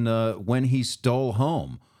was in when he stole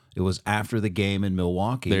home. It was after the game in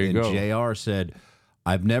Milwaukee. There you go. JR said,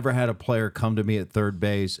 I've never had a player come to me at third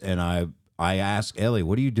base, and I asked Ellie,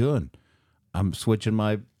 what are you doing? I'm switching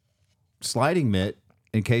my sliding mitt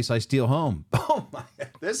in case I steal home. Oh, my,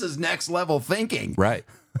 this is next level thinking. Right.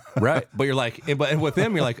 But you're like, but with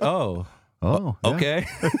him, you're like, oh, okay.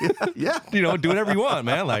 Yeah. Do whatever you want,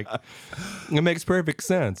 man. Like, it makes perfect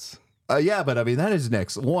sense. But I mean, that is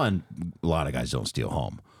next. One, a lot of guys don't steal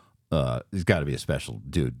home. There's got to be a special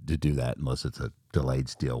dude to do that unless it's a delayed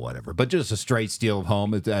steal, whatever. But just a straight steal of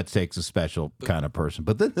home, that takes a special kind of person.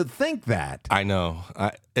 But then to think that. I know.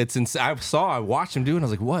 I watched him do it, and I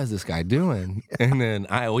was like, what is this guy doing? And then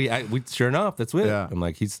we sure enough, that's it. Yeah. I'm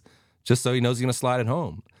like, he's just so he knows he's going to slide it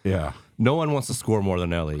home. Yeah. No one wants to score more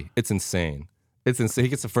than Ellie. It's insane. He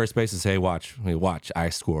gets to first base and say, hey, watch, I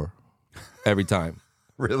score every time.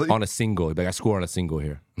 Really? On a single. He'd be like, I score on a single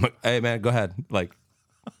here. I'm like, hey, man, go ahead. Like,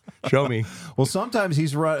 show me. Well, sometimes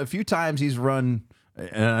a few times he's run,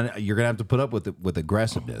 and you're going to have to put up with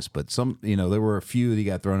aggressiveness. But there were a few that he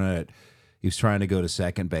got thrown at. He was trying to go to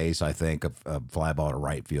second base, I think, a fly ball to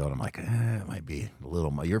right field. I'm like, it might be a little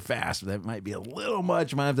much. You're fast. That might be a little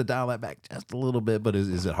much. Might have to dial that back just a little bit. But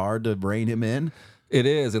is it hard to rein him in? It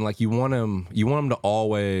is, and like you want him to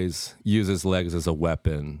always use his legs as a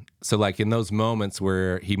weapon. So like in those moments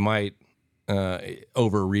where he might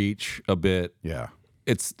overreach a bit, Yeah.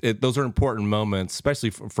 Those are important moments, especially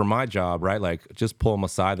for my job, right? Like just pull him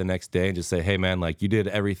aside the next day and just say, hey man, like you did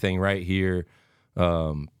everything right here.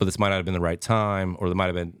 But this might not have been the right time, or there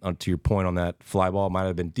might have been, to your point on that fly ball, might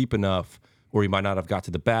have been deep enough, or you might not have got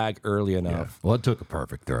to the bag early enough. Well, it took a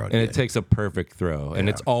perfect throw. And it takes a perfect throw. And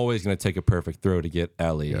it's always going to take a perfect throw to get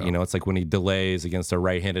Ellie. Yeah. You know, it's like when he delays against a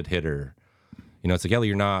right-handed hitter. You know, it's like, Ellie,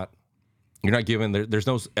 you're not given, there's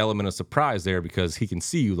no element of surprise there because he can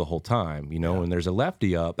see you the whole time. You know, when there's a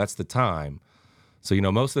lefty up, that's the time. So, you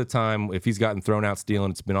know, most of the time, if he's gotten thrown out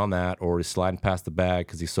stealing, it's been on that, or he's sliding past the bag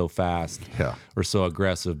because he's so fast or so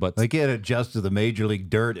aggressive. But they get adjusted to the major league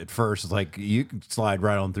dirt at first. It's like you can slide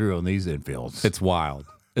right on through on these infields. It's wild.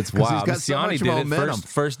 It's wild. He's got so much did momentum. it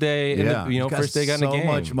first day. First day got in the game. So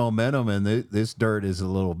much momentum, and this dirt is a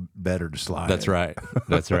little better to slide. That's right.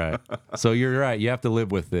 That's right. So you're right. You have to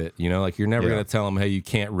live with it. You know, like you're never going to tell him, hey, you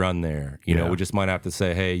can't run there. You know, we just might have to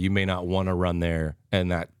say, hey, you may not want to run there in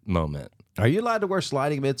that moment. Are you allowed to wear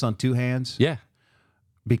sliding mitts on two hands? Yeah.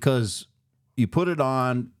 Because you put it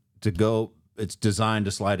on to go, it's designed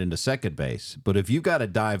to slide into second base. But if you've got to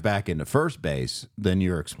dive back into first base, then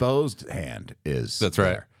your exposed hand is That's there.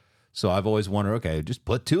 right. So I've always wondered, okay, just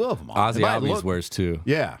put two of them on. Ozzy Albies wears two.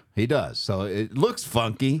 Yeah, he does. So it looks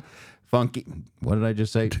funky. Funky. What did I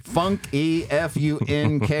just say? Funky, Funky.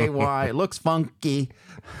 It looks funky.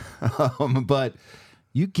 But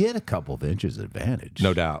you get a couple of inches advantage.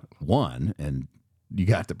 No doubt. One, and you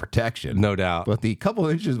got the protection. No doubt. But the couple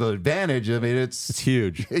of inches of advantage, I mean, it's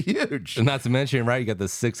huge. Huge. And not to mention, right, you got the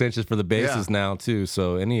 6 inches for the bases now, too.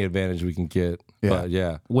 So any advantage we can get.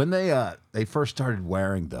 Yeah. But When they first started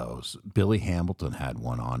wearing those, Billy Hamilton had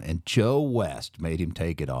one on, and Joe West made him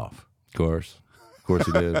take it off. Of course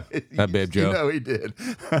he did. That babe Joe. You know he did.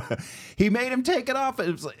 He made him take it off.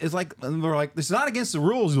 It's like, and we're like, it's not against the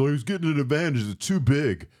rules. He's getting an advantage. It's too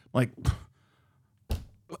big. Like,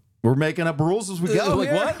 we're making up rules as we go.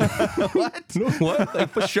 Like, what? What?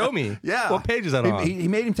 What? Like, show me. Yeah. What page is that on? He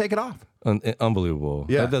made him take it off. Unbelievable.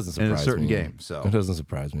 Yeah. That doesn't surprise me. In a certain game. So it doesn't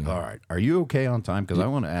surprise me. All right. Are you okay on time? Because I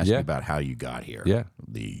want to ask you about how you got here. Yeah.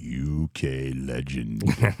 The UK legend.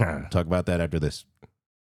 Talk about that after this.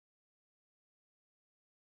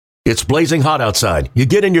 It's blazing hot outside. You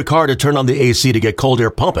get in your car to turn on the AC to get cold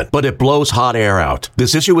air pumping, but it blows hot air out.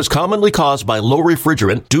 This issue is commonly caused by low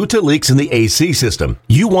refrigerant due to leaks in the AC system.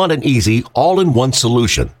 You want an easy, all-in-one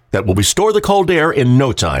solution that will restore the cold air in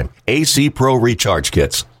no time. AC Pro Recharge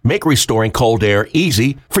Kits make restoring cold air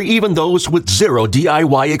easy for even those with zero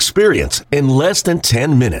DIY experience in less than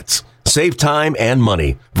 10 minutes. Save time and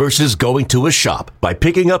money versus going to a shop by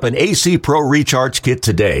picking up an AC Pro Recharge Kit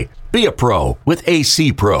today. Be a pro with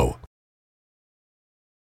AC Pro.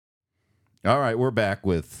 All right, we're back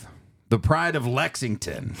with the pride of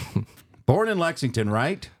Lexington. Born in Lexington,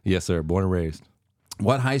 right? Yes, sir. Born and raised.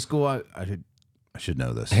 What high school? I should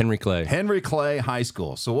know this. Henry Clay. Henry Clay High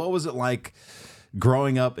School. So what was it like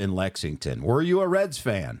growing up in Lexington? Were you a Reds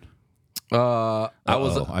fan? I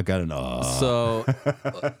got an So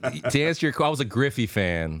to answer your question, I was a Griffey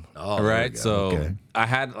fan. Right. So I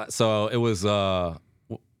had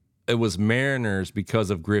it was Mariners because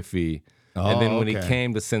of Griffey. And then when he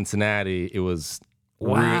came to Cincinnati, it was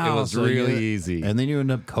really easy. And then you end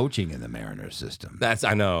up coaching in the Mariners system.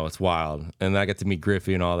 I know, it's wild. And I got to meet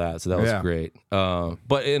Griffey and all that, so that was great.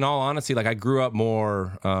 But in all honesty, like I grew up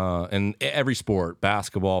more in every sport,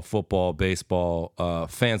 basketball, football, baseball,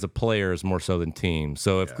 fans of players more so than teams.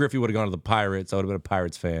 So if Griffey would have gone to the Pirates, I would have been a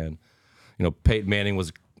Pirates fan. You know, Peyton Manning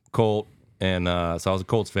was a Colt, and so I was a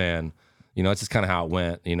Colts fan. You know, it's just kind of how it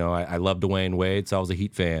went. You know, I love Dwayne Wade, so I was a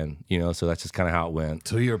Heat fan. You know, so that's just kind of how it went.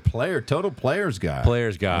 So you're a total players guy.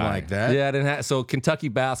 Players guy. I like that. Yeah, I didn't have. So Kentucky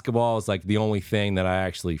basketball is like the only thing that I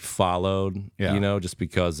actually followed. Yeah. You know, just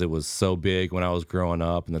because it was so big when I was growing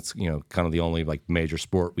up, and that's kind of the only like major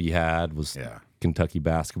sport we had was Kentucky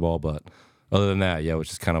basketball. But other than that, it was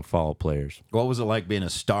just kind of follow players. What was it like being a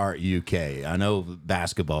star at UK? I know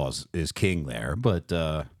basketball is king there, but.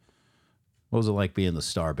 What was it like being the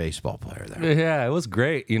star baseball player there? Yeah, it was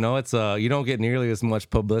great. You know, it's you don't get nearly as much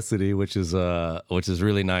publicity, which is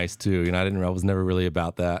really nice too. You know, I was never really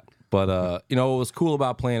about that. But you know, what was cool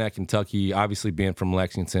about playing at Kentucky, obviously being from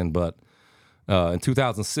Lexington, but in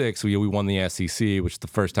 2006 we won the SEC, which is the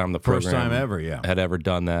first time the program ever, had ever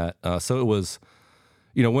done that. So it was,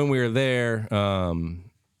 you know, when we were there,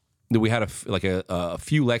 we had a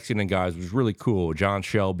few Lexington guys, which was really cool. John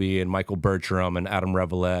Shelby and Michael Bertram and Adam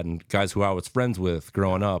Revelette and guys who I was friends with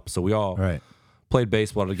growing up. So we all played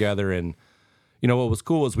baseball together. And, what was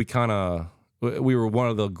cool is we were one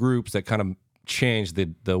of the groups that kind of changed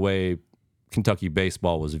the way Kentucky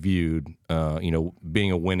baseball was viewed,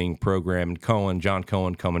 being a winning program. And John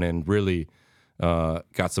Cohen coming in really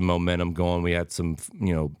got some momentum going. We had some,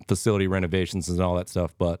 facility renovations and all that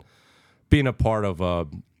stuff. But being a part of a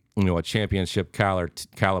championship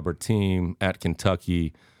caliber team at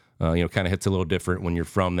Kentucky, kind of hits a little different when you're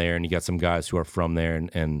from there, and you got some guys who are from there,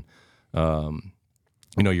 and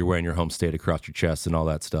you're wearing your home state across your chest and all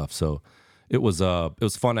that stuff. So it was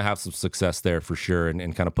fun to have some success there for sure,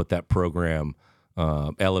 and kind of put that program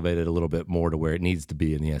elevated a little bit more to where it needs to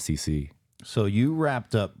be in the SEC. So you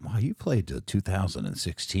wrapped up. Wow, you played to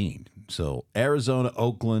 2016. So Arizona,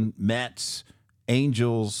 Oakland, Mets,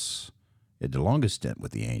 Angels. Had the longest stint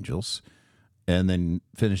with the Angels, and then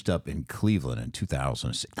finished up in Cleveland in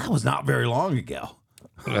 2006. That was not very long ago.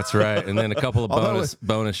 That's right. And then a couple of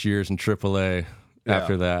bonus years in AAA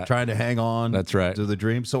after that. Trying to hang on. That's right. To the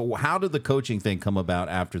dream. So how did the coaching thing come about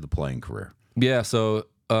after the playing career? Yeah, so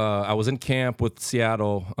I was in camp with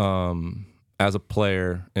Seattle as a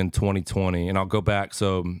player in 2020, and I'll go back.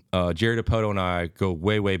 So Jerry DiPoto and I go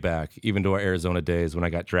way, way back, even to our Arizona days when I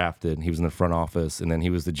got drafted. He was in the front office, and then he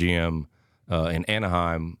was the GM in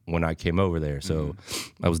Anaheim when I came over there. So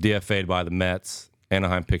I was DFA'd by the Mets.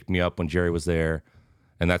 Anaheim picked me up when Jerry was there,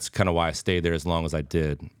 and that's kind of why I stayed there as long as I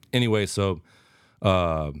did. Anyway, so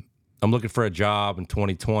I'm looking for a job in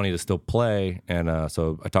 2020 to still play, and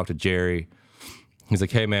so I talked to Jerry. He's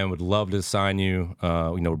like, hey, man, would love to sign you.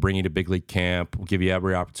 We'll bring you to big league camp. We'll give you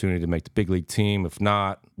every opportunity to make the big league team. If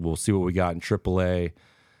not, we'll see what we got in AAA.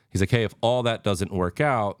 He's like, hey, if all that doesn't work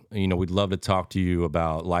out, we'd love to talk to you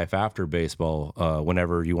about life after baseball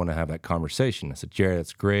whenever you want to have that conversation. I said, Jerry,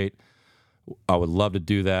 that's great. I would love to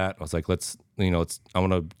do that. I was like, I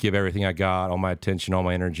want to give everything I got, all my attention, all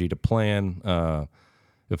my energy to playing.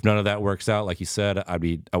 If none of that works out, like you said, I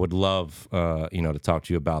would love, to talk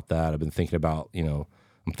to you about that. I've been thinking about,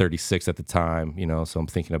 I'm 36 at the time, so I'm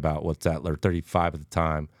thinking about or 35 at the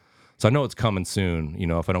time. So I know it's coming soon.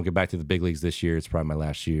 If I don't get back to the big leagues this year, it's probably my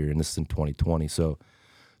last year, and this is in 2020. So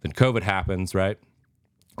then COVID happens, right?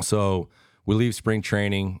 So we leave spring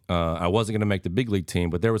training. I wasn't going to make the big league team,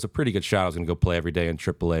 but there was a pretty good shot I was going to go play every day in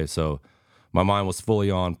AAA. So my mind was fully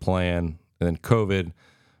on playing. And then COVID,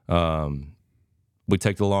 we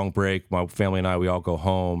take the long break. My family and I, we all go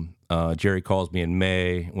home. Jerry calls me in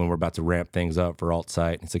May when we're about to ramp things up for alt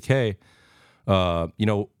site. It's like, hey, I'm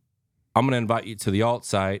going to invite you to the alt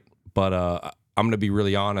site, but I'm going to be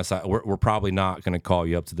really honest. We're probably not going to call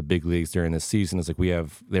you up to the big leagues during this season. It's like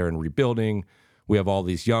they're in rebuilding. We have all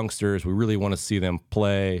these youngsters. We really want to see them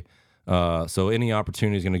play. So any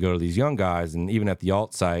opportunity is going to go to these young guys, and even at the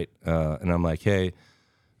alt site. And I'm like, hey,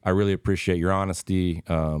 I really appreciate your honesty.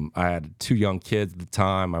 I had 2 young kids at the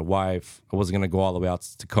time, my wife. I wasn't going to go all the way out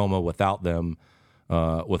to Tacoma without them,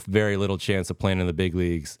 with very little chance of playing in the big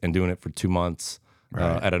leagues and doing it for 2 months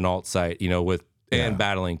at an alt site, and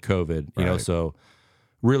battling COVID, so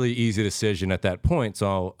really easy decision at that point.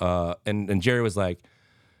 So, and Jerry was like,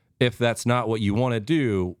 if that's not what you want to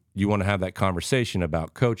do, you want to have that conversation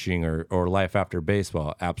about coaching or life after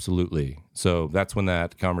baseball. Absolutely. So that's when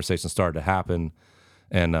that conversation started to happen.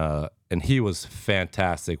 And he was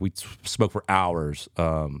fantastic. We spoke for hours,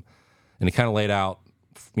 and he kind of laid out,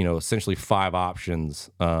 essentially 5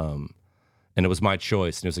 options. And it was my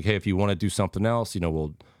choice. And it was like, hey, if you want to do something else,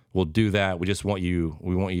 we'll do that. We want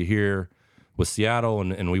you here with Seattle,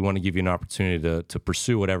 and we want to give you an opportunity to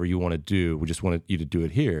pursue whatever you want to do. We just wanted you to do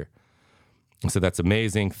it here. I said, that's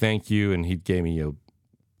amazing. Thank you. And he gave me a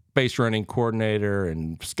base running coordinator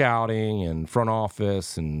and scouting and front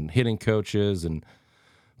office and hitting coaches.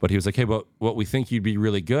 But he was like, hey, but what we think you'd be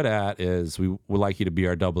really good at is we would like you to be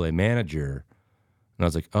our AA manager. And I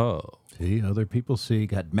was like, oh. See, other people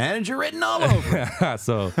got manager written all over.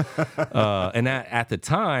 So, and at the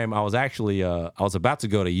time, I was actually, I was about to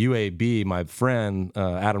go to UAB. My friend,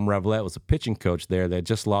 Adam Revelette, was a pitching coach there. They had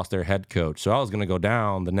just lost their head coach. So I was going to go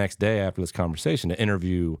down the next day after this conversation to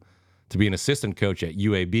interview to be an assistant coach at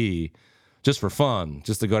UAB just for fun,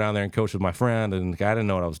 just to go down there and coach with my friend. And I didn't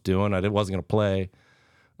know what I was doing. I wasn't going to play.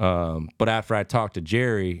 But after I talked to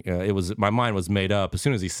Jerry, my mind was made up. As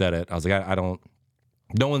soon as he said it, I was like,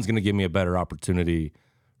 no one's going to give me a better opportunity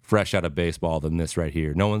fresh out of baseball than this right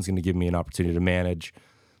here. No one's going to give me an opportunity to manage,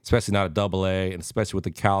 especially not a AA, and especially with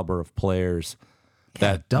the caliber of players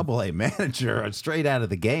That double-A manager straight out of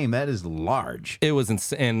the game, that is large. It was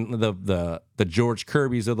insane. The George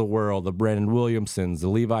Kirbys of the world, the Brandon Williamsons, the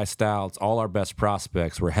Levi Stouts, all our best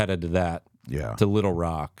prospects were headed to that, to Little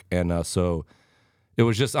Rock. And so it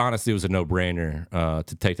was just, honestly, it was a no-brainer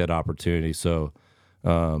to take that opportunity. So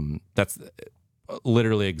that's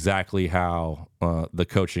literally exactly how the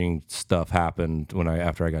coaching stuff happened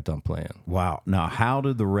after I got done playing. Wow. Now, how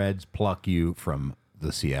did the Reds pluck you from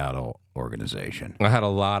the Seattle organization? I had a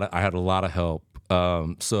lot of help.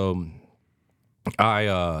 So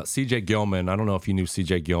CJ Gilman, I don't know if you knew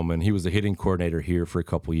CJ Gilman. He was the hitting coordinator here for a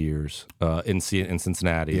couple years in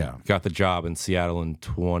Cincinnati. Yeah. Got the job in Seattle in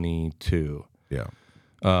 22. Yeah.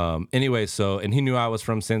 Anyway, and he knew I was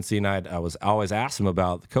from Cincy, and I always asked him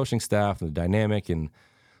about the coaching staff and the dynamic, and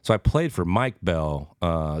so I played for Mike Bell,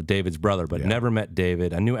 David's brother, but never met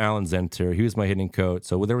David. I knew Alan Zenter; he was my hitting coach,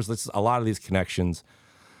 so there was a lot of these connections.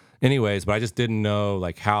 Anyways, but I just didn't know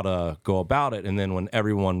like how to go about it. And then when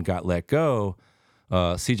everyone got let go,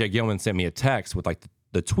 CJ Gilman sent me a text with like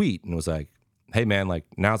the tweet, and was like, "Hey man, like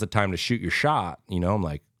now's the time to shoot your shot." I'm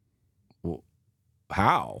like,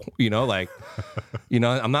 how? Like,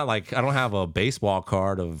 I'm not like, I don't have a baseball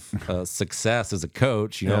card of success as a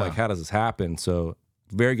coach, like how does this happen? So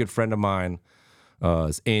very good friend of mine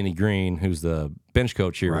is Andy Green, who's the bench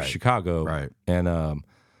coach here in Chicago. Right. And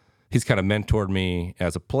he's kind of mentored me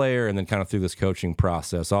as a player and then kind of through this coaching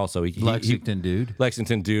process also. Lexington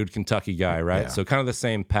dude, Kentucky guy, right? Yeah. So kind of the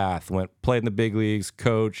same path, played in the big leagues,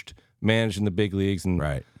 coached, managed in the big leagues, and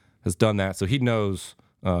has done that. So he knows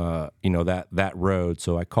that road.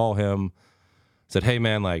 So I call him, said, "Hey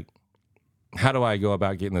man, like, how do I go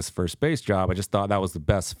about getting this first base job?" I just thought that was the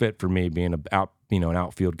best fit for me, being an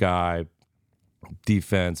outfield guy,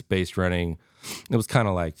 defense, base running. It was kind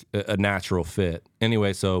of like a natural fit.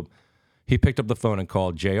 Anyway, so he picked up the phone and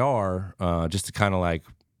called JR, just to kind of like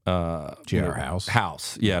JR House,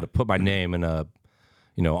 to put my name in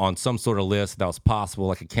on some sort of list that was possible,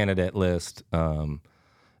 like a candidate list.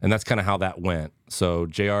 And that's kind of how that went. So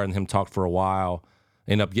JR and him talked for a while,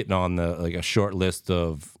 ended up getting on a short list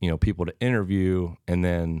of people to interview, and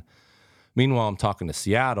then meanwhile I'm talking to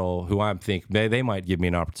Seattle, who I think they might give me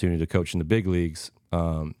an opportunity to coach in the big leagues,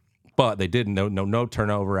 but they didn't. No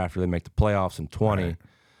turnover after they make the playoffs in 20.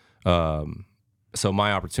 Right. So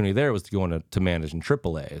my opportunity there was to go to manage in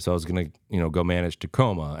AAA. So I was going to go manage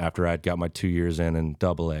Tacoma after I'd got my 2 years in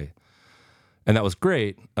AA. And that was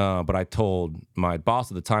great, but I told my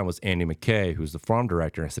boss at the time was Andy McKay, who's the farm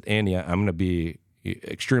director. I said, "Andy, I'm going to be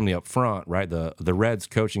extremely upfront, right? The Reds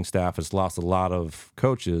coaching staff has lost a lot of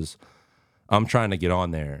coaches. I'm trying to get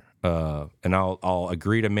on there, and I'll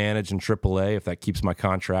agree to manage in AAA if that keeps my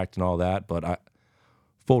contract and all that. But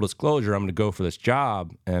full disclosure, I'm going to go for this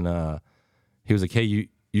job." And he was like, "Hey,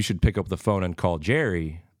 you should pick up the phone and call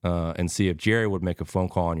Jerry and see if Jerry would make a phone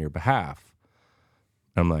call on your behalf."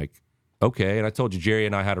 I'm like, "Okay." And I told you Jerry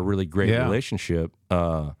and I had a really great relationship.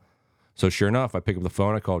 So sure enough, I pick up the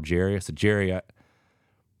phone. I called Jerry. I said, "Jerry,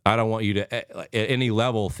 I don't want you to at any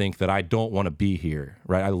level think that I don't want to be here,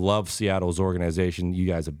 right? I love Seattle's organization. You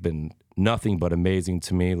guys have been nothing but amazing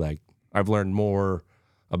to me. Like, I've learned more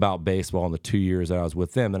about baseball in the 2 years that I was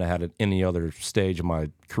with them than I had at any other stage of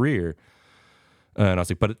my career." And I was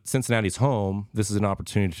like, "But Cincinnati's home. This is an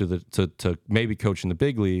opportunity to maybe coach in the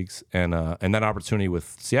big leagues, and that opportunity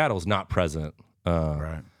with Seattle is not present."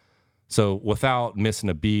 Right. So without missing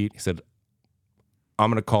a beat, he said, "I'm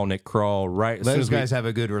going to call Nick Kroll right as soon Those as guys have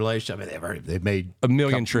a good relationship. I mean, they've made a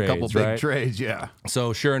million trades, couple big right? trades, yeah."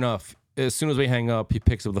 So sure enough, as soon as we hang up, he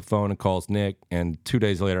picks up the phone and calls Nick. And 2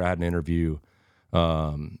 days later, I had an interview.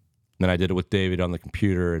 Then I did it with David on the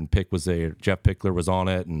computer, and Jeff Pickler was on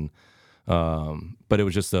it, and but it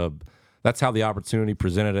was just that's how the opportunity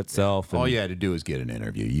presented itself. All and, you had to do was get an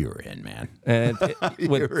interview. You were in, man. And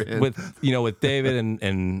with David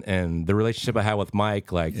and the relationship I had with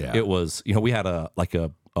Mike, it was, we had a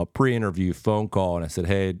pre-interview phone call, and I said,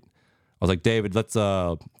 "Hey," I was like, "David, let's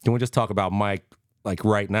can we just talk about Mike like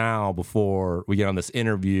right now before we get on this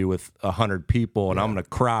interview with 100 people, and I'm gonna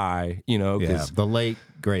cry, because the late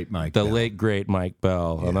great Mike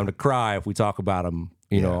Bell, and I'm gonna cry if we talk about him."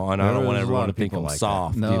 And I don't want everyone to think I'm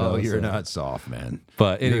soft. No, you're not soft, man.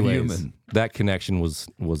 But You're anyways, human. that connection was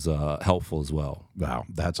helpful as well. Wow,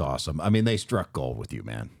 that's awesome. I mean, they struck gold with you,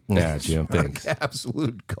 man. Yeah, Jim, thanks.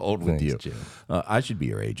 Absolute gold with you. Jim. I should be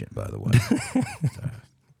your agent, by the way.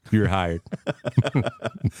 You're hired.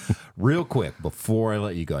 Real quick, before I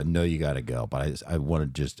let you go, I know you got to go, but I want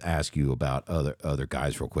to just ask you about other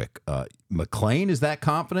guys real quick. McLean, is that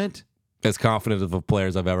confident? As confident of a player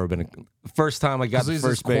as I've ever been. First time I got the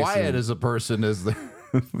first base. He's as quiet as a person as the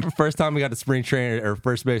First time we got to spring training or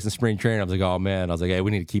first base in spring training, I was like, oh man, I was like, hey,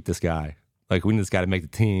 we need to keep this guy. Like, we need this guy to make the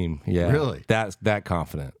team. Yeah, Really? That's that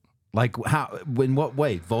confident. Like how? In what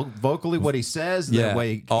way? Vocally, what he says. Yeah, The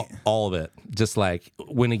way. all of it. Just like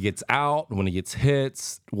when he gets out, when he gets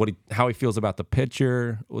hits, how he feels about the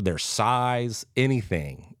pitcher, their size,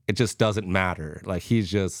 anything. It just doesn't matter. Like he's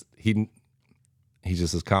just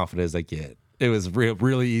as confident as they get. It was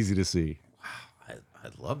really easy to see. I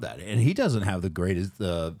love that, and he doesn't have the greatest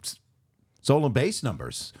stolen base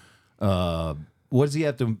numbers. What does he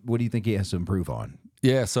have to? What do you think he has to improve on?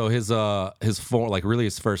 Yeah, so his form, like really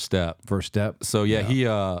his first step. First step. So yeah. He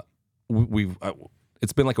we've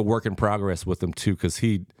it's been like a work in progress with him too, because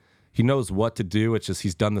he knows what to do. It's just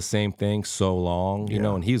he's done the same thing so long, you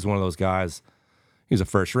know. And he's one of those guys. He's a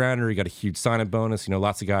first rounder. He got a huge signing bonus. You know,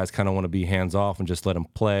 lots of guys kind of want to be hands off and just let him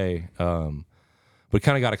play. But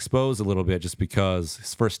kind of got exposed a little bit just because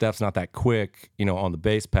his first step's not that quick, you know, on the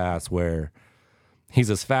base pass where he's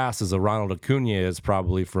as fast as a Ronald Acuna is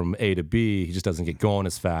probably from A to B. He just doesn't get going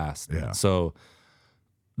as fast. Yeah. So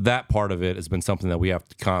that part of it has been something that we have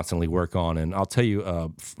to constantly work on. And I'll tell you,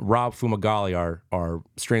 Rob Fumagalli, our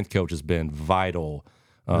strength coach, has been vital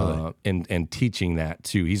in teaching that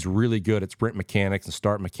too. He's really good at sprint mechanics and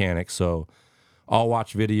start mechanics. So I'll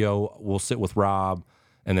watch video. We'll sit with Rob.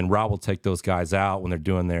 And then Rob will take those guys out when they're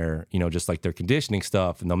doing their, you know, just like their conditioning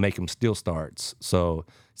stuff, and they'll make them steal starts. So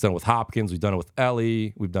he's done it with Hopkins, we've done it with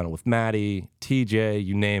Ellie, we've done it with Matty, TJ,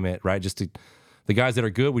 you name it, right? The guys that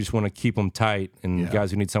are good, we just want to keep them tight, and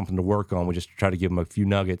guys who need something to work on, we just try to give them a few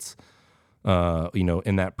nuggets, you know,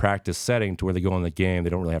 in that practice setting to where they go in the game,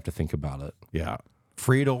 they don't really have to think about it. Yeah.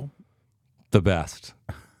 Friedel, the best.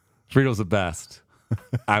 Friedel's the best.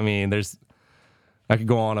 I mean, I could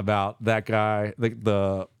go on about that guy,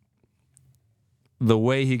 the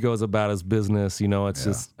way he goes about his business. You know, it's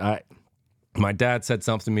just my dad said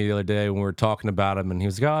something to me the other day when we were talking about him, and he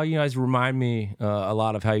was like, "Oh, you guys remind me a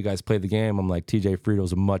lot of how you guys played the game." I'm like, TJ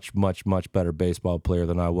Friedel's a much, much, much better baseball player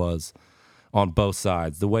than I was on both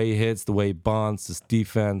sides. The way he hits, the way he bunts, his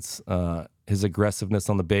defense, his aggressiveness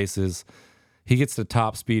on the bases. He gets to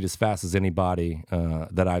top speed as fast as anybody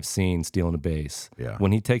that I've seen stealing a base. Yeah.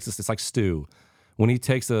 When he takes this, it's like Stu. When he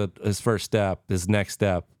takes his first step, his next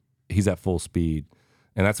step, he's at full speed.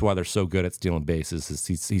 And that's why they're so good at stealing bases.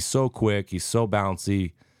 He's so quick, he's so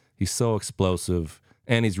bouncy, he's so explosive,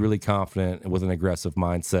 and he's really confident with an aggressive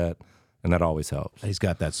mindset, and that always helps. He's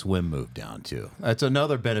got that swim move down, too. That's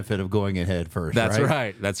another benefit of going in head first, That's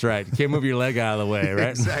right. That's right. You can't move your leg out of the way, right?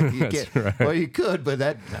 Exactly. You can't. Right. Well, you could, but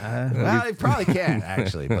well, you probably can,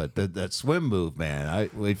 actually. But that swim move,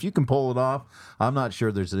 man, if you can pull it off, I'm not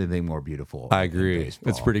sure there's anything more beautiful. I agree.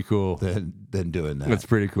 It's pretty cool. Than doing that. It's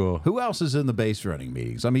pretty cool. Who else is in the base running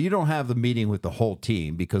meetings? I mean, you don't have the meeting with the whole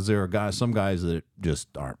team because there are some guys that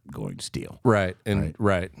just aren't going to steal. Right. And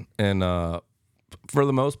for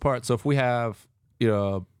the most part, so if we have, you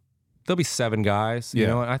know, there'll be 7 guys, you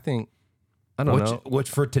know, and I don't know. Which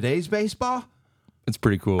for today's baseball? It's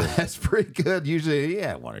pretty cool. That's pretty good. Usually,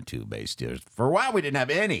 1 or 2 base stealers. For a while, we didn't have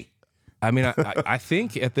any. I mean, I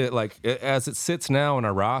think as it sits now in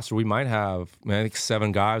our roster, we might have, I think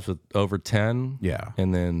 7 guys with over 10. Yeah.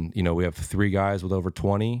 And then, you know, we have 3 guys with over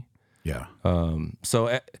 20. Yeah.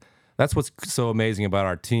 So that's what's so amazing about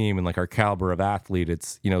our team and like our caliber of athlete.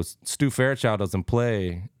 It's, you know, Stu Fairchild doesn't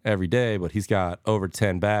play every day, but he's got over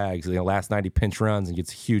 10 bags. You know, last night he pinch runs and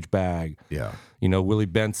gets a huge bag. Yeah. You know, Willie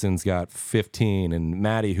Benson's got 15, and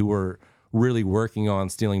Matty, who we're really working on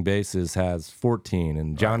stealing bases, has 14,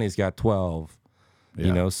 and Johnny's got 12. Yeah.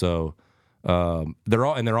 You know, so they're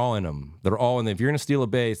all in them. They're all in. If you're going to steal a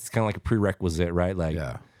base, it's kind of like a prerequisite, right? Like,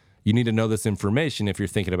 you need to know this information if you're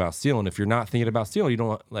thinking about stealing. If you're not thinking about stealing, you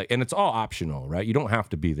don't and it's all optional, right? You don't have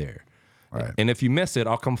to be there. Right. And if you miss it,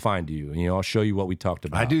 I'll come find you. You know, I'll show you what we talked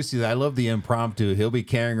about. I do see that. I love the impromptu. He'll be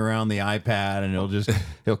carrying around the iPad and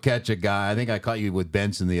he'll catch a guy. I think I caught you with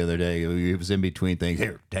Benson the other day. He was in between things.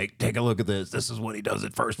 Here, take a look at this. This is what he does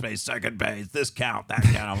at first base, second base. This count, that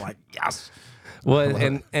count. I'm like, yes.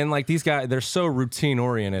 Well, and like these guys, they're so routine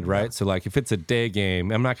oriented, right? Yeah. So like if it's a day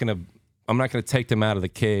game, I'm not gonna take them out of the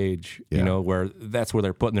cage, you know, where that's where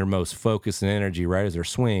they're putting their most focus and energy, right, as their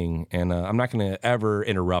swing. And I'm not gonna ever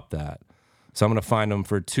interrupt that. So I'm going to find them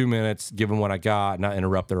for 2 minutes, give them what I got, not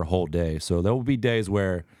interrupt their whole day. So there will be days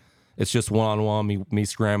where it's just one-on-one, me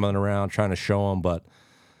scrambling around, trying to show them. But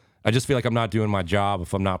I just feel like I'm not doing my job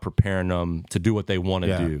if I'm not preparing them to do what they want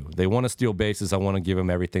to do. They want to steal bases. I want to give them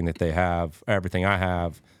everything that they have, everything I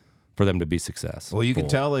have, for them to be successful. Well, you can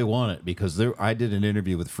tell they want it because I did an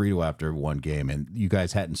interview with Frito after one game, and you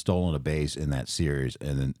guys hadn't stolen a base in that series.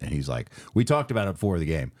 And he's like, we talked about it before the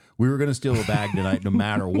game. We were going to steal a bag tonight no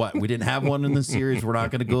matter what. We didn't have one in the series. We're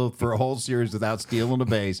not going to go for a whole series without stealing a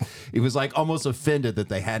base. He was like almost offended that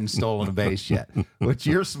they hadn't stolen a base yet, which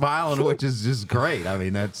you're smiling, which is just great. I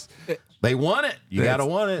mean, they want it. You got to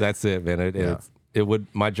want it. That's it, man.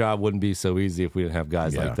 My job wouldn't be so easy if we didn't have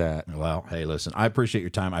guys like that. Well, hey, listen, I appreciate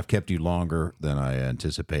your time. I've kept you longer than I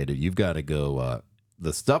anticipated. You've got to go,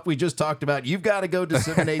 the stuff we just talked about, you've got to go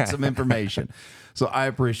disseminate some information. So I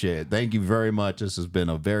appreciate it. Thank you very much. This has been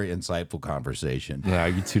a very insightful conversation. Yeah,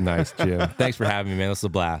 you're too nice, Jim. Thanks for having me, man. This was a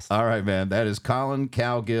blast. All right, man. That is Collin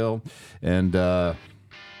Cowgill, and go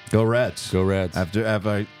Reds. Go Reds.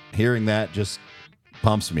 After hearing that, just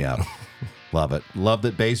pumps me up. Love it. Love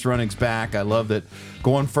that base running's back. I love that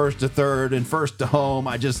going first to third and first to home.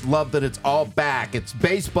 I just love that it's all back. It's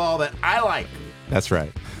baseball that I like. That's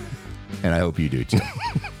right. And I hope you do too.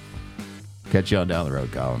 Catch you on down the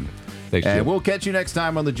road, Collin. Thanks, and Jim. we'll catch you next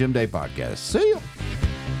time on the Jim Day Podcast. See you.